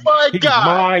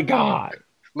my guy.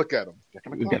 Look at him.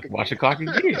 We got to watch the clock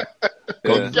again.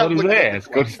 Go to his ass.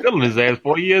 Go to stealing his ass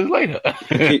 4 years later.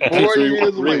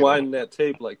 Rewinding that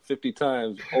tape like 50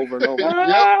 times over and over.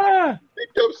 He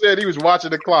kept saying he was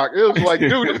watching the clock. It was like,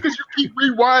 dude, it's because you keep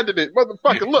rewinding it.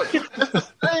 Motherfucker, look, it's the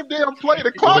same damn play.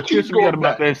 The clock keeps going back.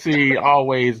 About that scene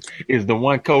always is the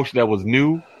one coach that was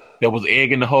new, that was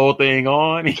egging the whole thing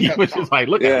on. He was just like,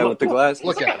 look at him. With the glasses.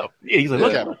 Look at him. Yeah, he's like,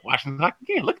 look at him. Watching the clock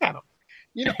again. Look at him.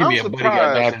 You know, I'm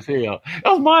surprised. That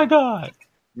was my God.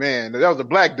 Man, that was a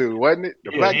black dude, wasn't it?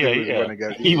 The black dude was the one that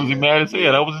got He was mad as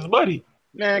hell. That was his buddy.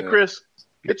 Man, Chris,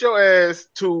 get your ass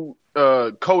to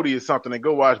Cody or something and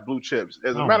go watch Blue Chips.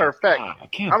 As a matter of fact, I'm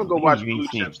going to go watch Blue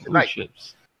Chips tonight.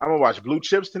 I'm going to watch Blue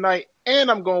Chips tonight,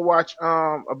 and I'm going to watch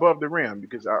Above the Rim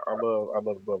because I love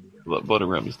Above the Rim. Above the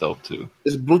Rim is dope, too.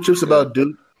 Is Blue Chips about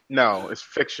Duke? No, it's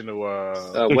fictional.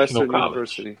 Western college.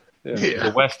 University. Yeah.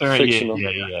 The Western, fictional.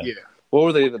 Yeah. What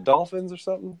were they, the Dolphins or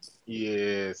something?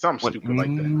 Yeah, something stupid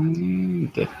like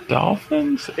that. The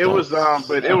Dolphins? It was,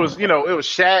 but it was, it was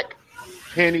Shaq,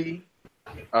 Penny,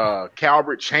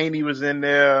 Calbert Chaney was in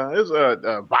there. It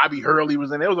was Bobby Hurley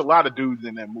was in there. There was a lot of dudes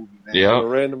in that movie, man. Yeah. A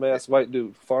random ass white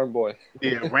dude, farm boy.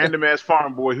 Yeah, random ass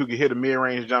farm boy who could hit a mid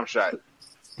range jump shot.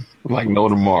 Like no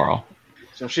tomorrow.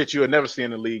 Some shit you'll never see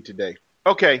in the league today.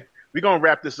 Okay. We're going to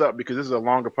wrap this up because this is a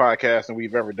longer podcast than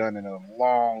we've ever done in a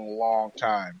long, long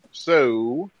time.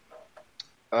 So,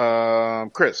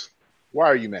 Chris, why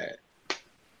are you mad?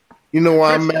 You know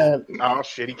why I'm mad? Oh,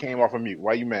 shit. He came off of mute.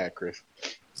 Why you mad, Chris?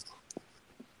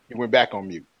 He went back on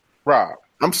mute. Rob.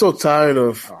 I'm so tired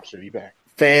of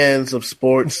fans of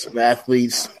sports, of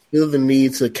athletes, feel the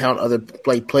need to count other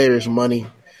players' money.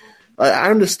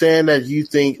 I understand that you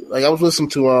think – like I was listening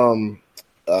to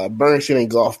Bernstein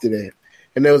and Golf today.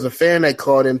 And there was a fan that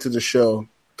called into the show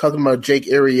talking about Jake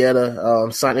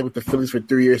Arrieta signing with the Phillies for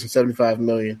 3 years and $75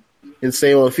 million, and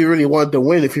saying, well, if he really wanted to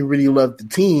win, if he really loved the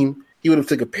team, he would have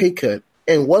took a pay cut.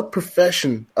 And what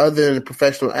profession other than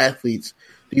professional athletes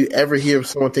do you ever hear of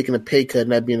someone taking a pay cut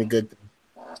and that being a good thing?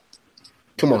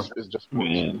 Come on.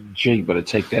 Man, Jake better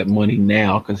take that money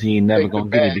now because he ain't never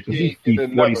going to get it because he's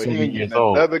 47 years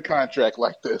old. Another contract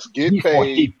like this. Get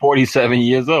paid. He's 47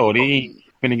 years old. He ain't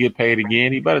going to get paid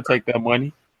again. He better take that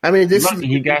money. I mean,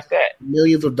 he got that.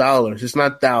 Millions of dollars. It's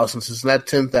not thousands. It's not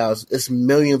 10,000. It's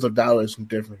millions of dollars in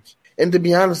difference. And to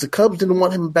be honest, the Cubs didn't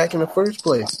want him back in the first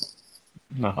place.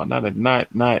 No, not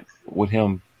with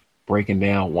him breaking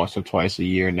down once or twice a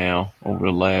year now over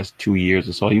the last 2 years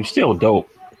or so. He was still dope.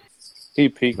 He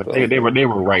peaked. But they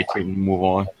were right to move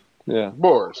on. Yeah.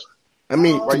 Boris. I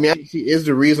mean, to me, he is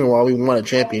the reason why we won a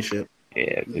championship.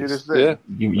 Yeah.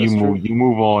 You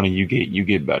move on and you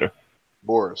get better.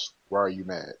 Boris, why are you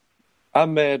mad?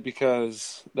 I'm mad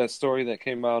because that story that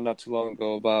came out not too long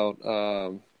ago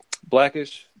about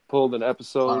Blackish pulled an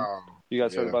episode. You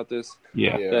guys heard about this?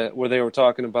 Yeah. Where they were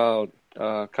talking about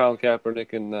Colin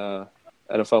Kaepernick and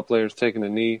NFL players taking a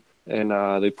knee, and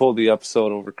they pulled the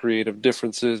episode over creative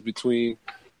differences between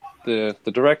the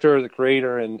director, the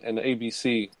creator, and the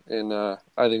ABC, and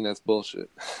I think that's bullshit.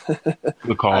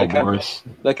 Good call, Boris.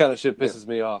 That kind of shit pisses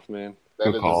me off, man.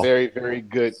 That is a very, very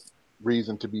good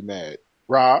reason to be mad.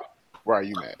 Rob, why are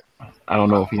you mad? I don't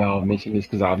know if y'all mentioned this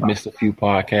because I've missed a few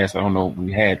podcasts. I don't know if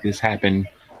we had this happen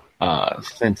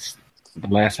since the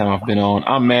last time I've been on.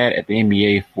 I'm mad at the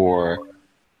NBA for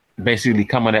basically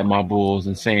coming at my Bulls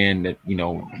and saying that,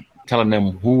 telling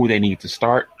them who they need to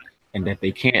start and that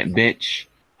they can't bench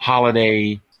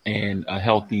Holiday and a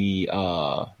healthy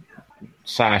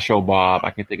Sideshow Bob.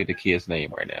 I can't think of the kid's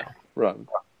name right now.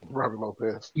 Robert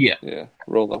Lopez. Yeah.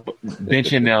 Roll up.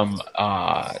 Benching them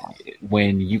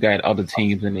when you got other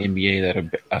teams in the NBA that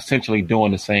are essentially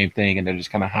doing the same thing and they're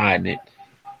just kind of hiding it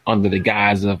under the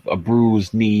guise of a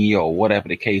bruised knee or whatever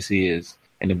the case is.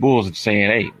 And the Bulls are saying,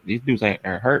 hey, these dudes aren't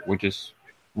hurt.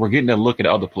 We're getting a look at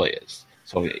other players.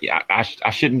 So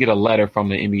I shouldn't get a letter from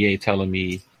the NBA telling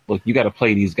me, look, you got to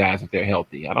play these guys if they're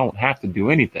healthy. I don't have to do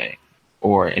anything.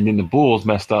 And then the Bulls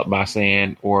messed up by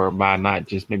saying, or by not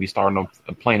just maybe starting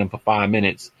them, playing them for 5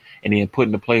 minutes and then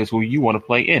putting the players who you want to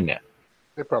play in there.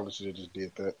 They probably should have just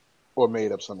did that or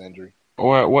made up some injury.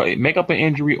 or make up an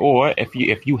injury, or if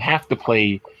you have to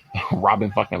play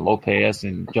Robin fucking Lopez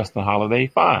and Justin Holiday,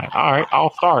 fine. All right,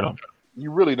 I'll start him.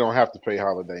 You really don't have to pay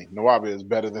Holiday. Nwaba is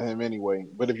better than him anyway.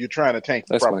 But if you're trying to tank,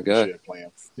 you probably should play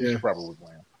him. Yeah, you probably would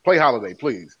play him. Play Holiday,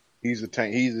 please. He's a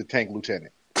tank. He's a tank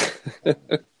lieutenant. I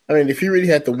mean, if he really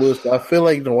had the will, I feel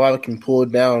like Nwaba can pull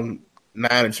down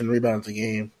 9 or 10 rebounds a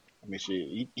game. I mean,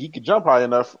 shit, he could jump high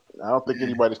enough. I don't think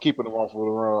anybody's keeping him off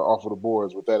of the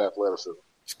boards with that athleticism.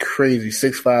 It's crazy,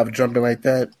 6'5", jumping like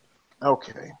that.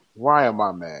 Okay, why am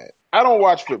I mad? I don't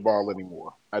watch football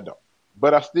anymore. I don't,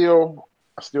 but I still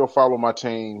follow my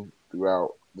team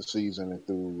throughout the season and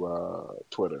through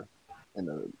Twitter. And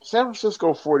the San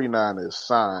Francisco 49ers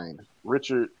signed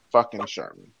Richard fucking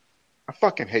Sherman. I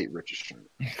fucking hate Richard Sherman.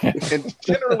 And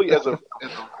generally, as a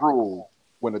rule,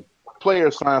 when a player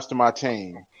signs to my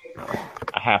team,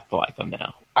 I have to like them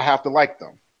now. I have to like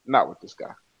them. Not with this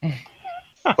guy.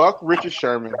 Fuck Richard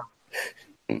Sherman.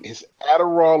 His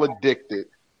Adderall addicted,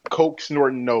 coke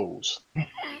snorting nose.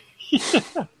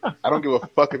 I don't give a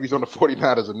fuck if he's on the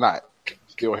 49ers or not.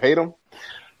 Still hate him.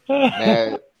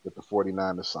 Mad that the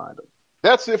 49ers signed him.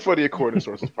 That's it for the According to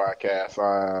Sources podcast.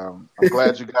 I'm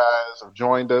glad you guys have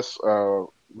joined us.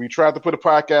 We tried to put a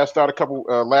podcast out a couple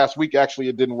last week. Actually,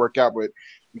 it didn't work out, but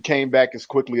we came back as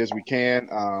quickly as we can.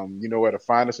 You know where to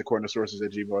find us,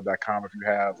 accordingtosources@gmail.com. If you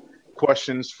have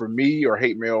questions for me or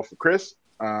hate mail for Chris.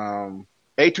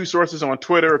 A2 Sources on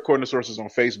Twitter, According to Sources on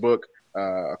Facebook,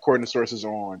 According to Sources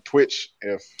on Twitch,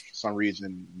 if for some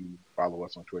reason you follow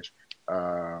us on Twitch.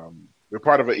 We're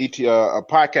part of a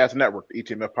podcast network, the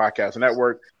ETMF Podcast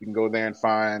Network. You can go there and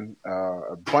find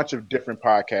a bunch of different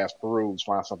podcasts, peruse,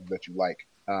 find something that you like.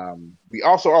 We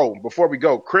also, before we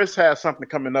go, Chris has something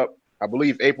coming up, I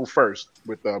believe April 1st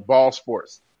with Ball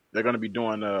Sports. They're going to be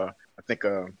doing, I think,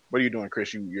 what are you doing,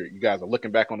 Chris? You guys are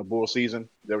looking back on the Bull season?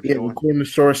 Is that what you're doing? According to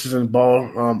Sources and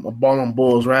Ball on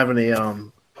Bulls. We're having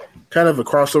a kind of a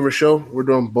crossover show. We're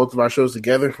doing both of our shows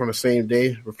together on the same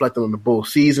day, reflecting on the Bull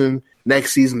season,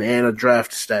 next season, and a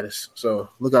draft status. So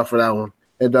look out for that one.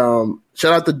 And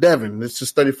shout out to Devin. It's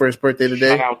his 31st birthday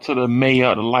today. Shout out to the mayor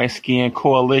of the Light Skin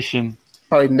Coalition.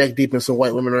 Probably neck deep in some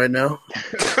white women right now.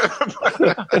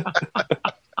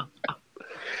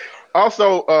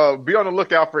 Also, be on the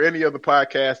lookout for any other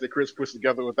podcasts that Chris puts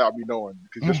together without me knowing,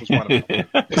 because this was one of them.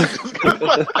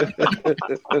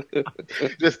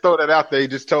 Just throw that out there. He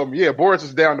just told me, yeah, Boris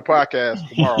is down the podcast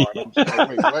tomorrow. And I'm just like,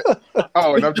 wait, what?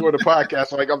 Oh, and I'm doing the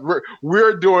podcast. Like,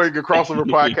 we're doing a crossover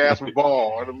podcast with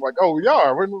Ball. And I'm like, oh, we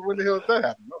are. When the hell did that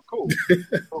happen? Oh, cool.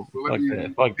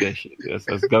 Fuck that shit.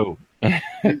 Let's go.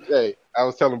 Hey, I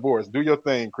was telling Boris, do your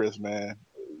thing, Chris, man.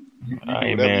 I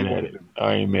ain't mad at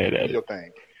it. Do your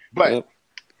thing. But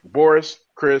Boris,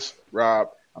 Chris, Rob,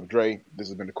 I'm Dre. This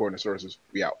has been the According to Sources.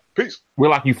 We out. Peace.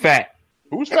 Whitlock, you fat.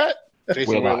 Who's fat?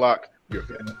 Jason Whitlock. You're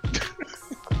fat.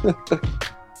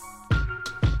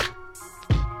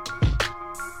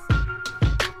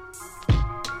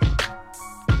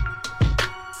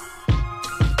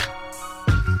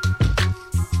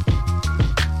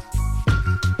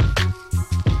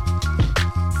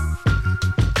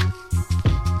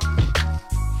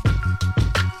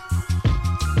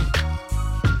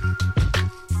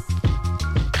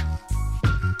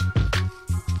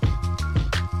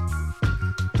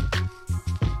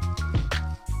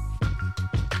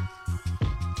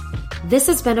 This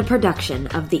has been a production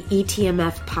of the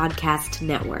ETMF Podcast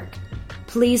Network.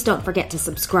 Please don't forget to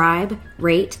subscribe,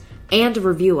 rate, and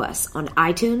review us on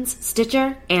iTunes,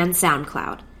 Stitcher, and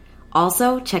SoundCloud.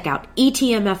 Also, check out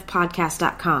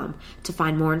etmfpodcast.com to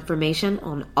find more information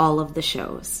on all of the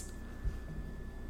shows.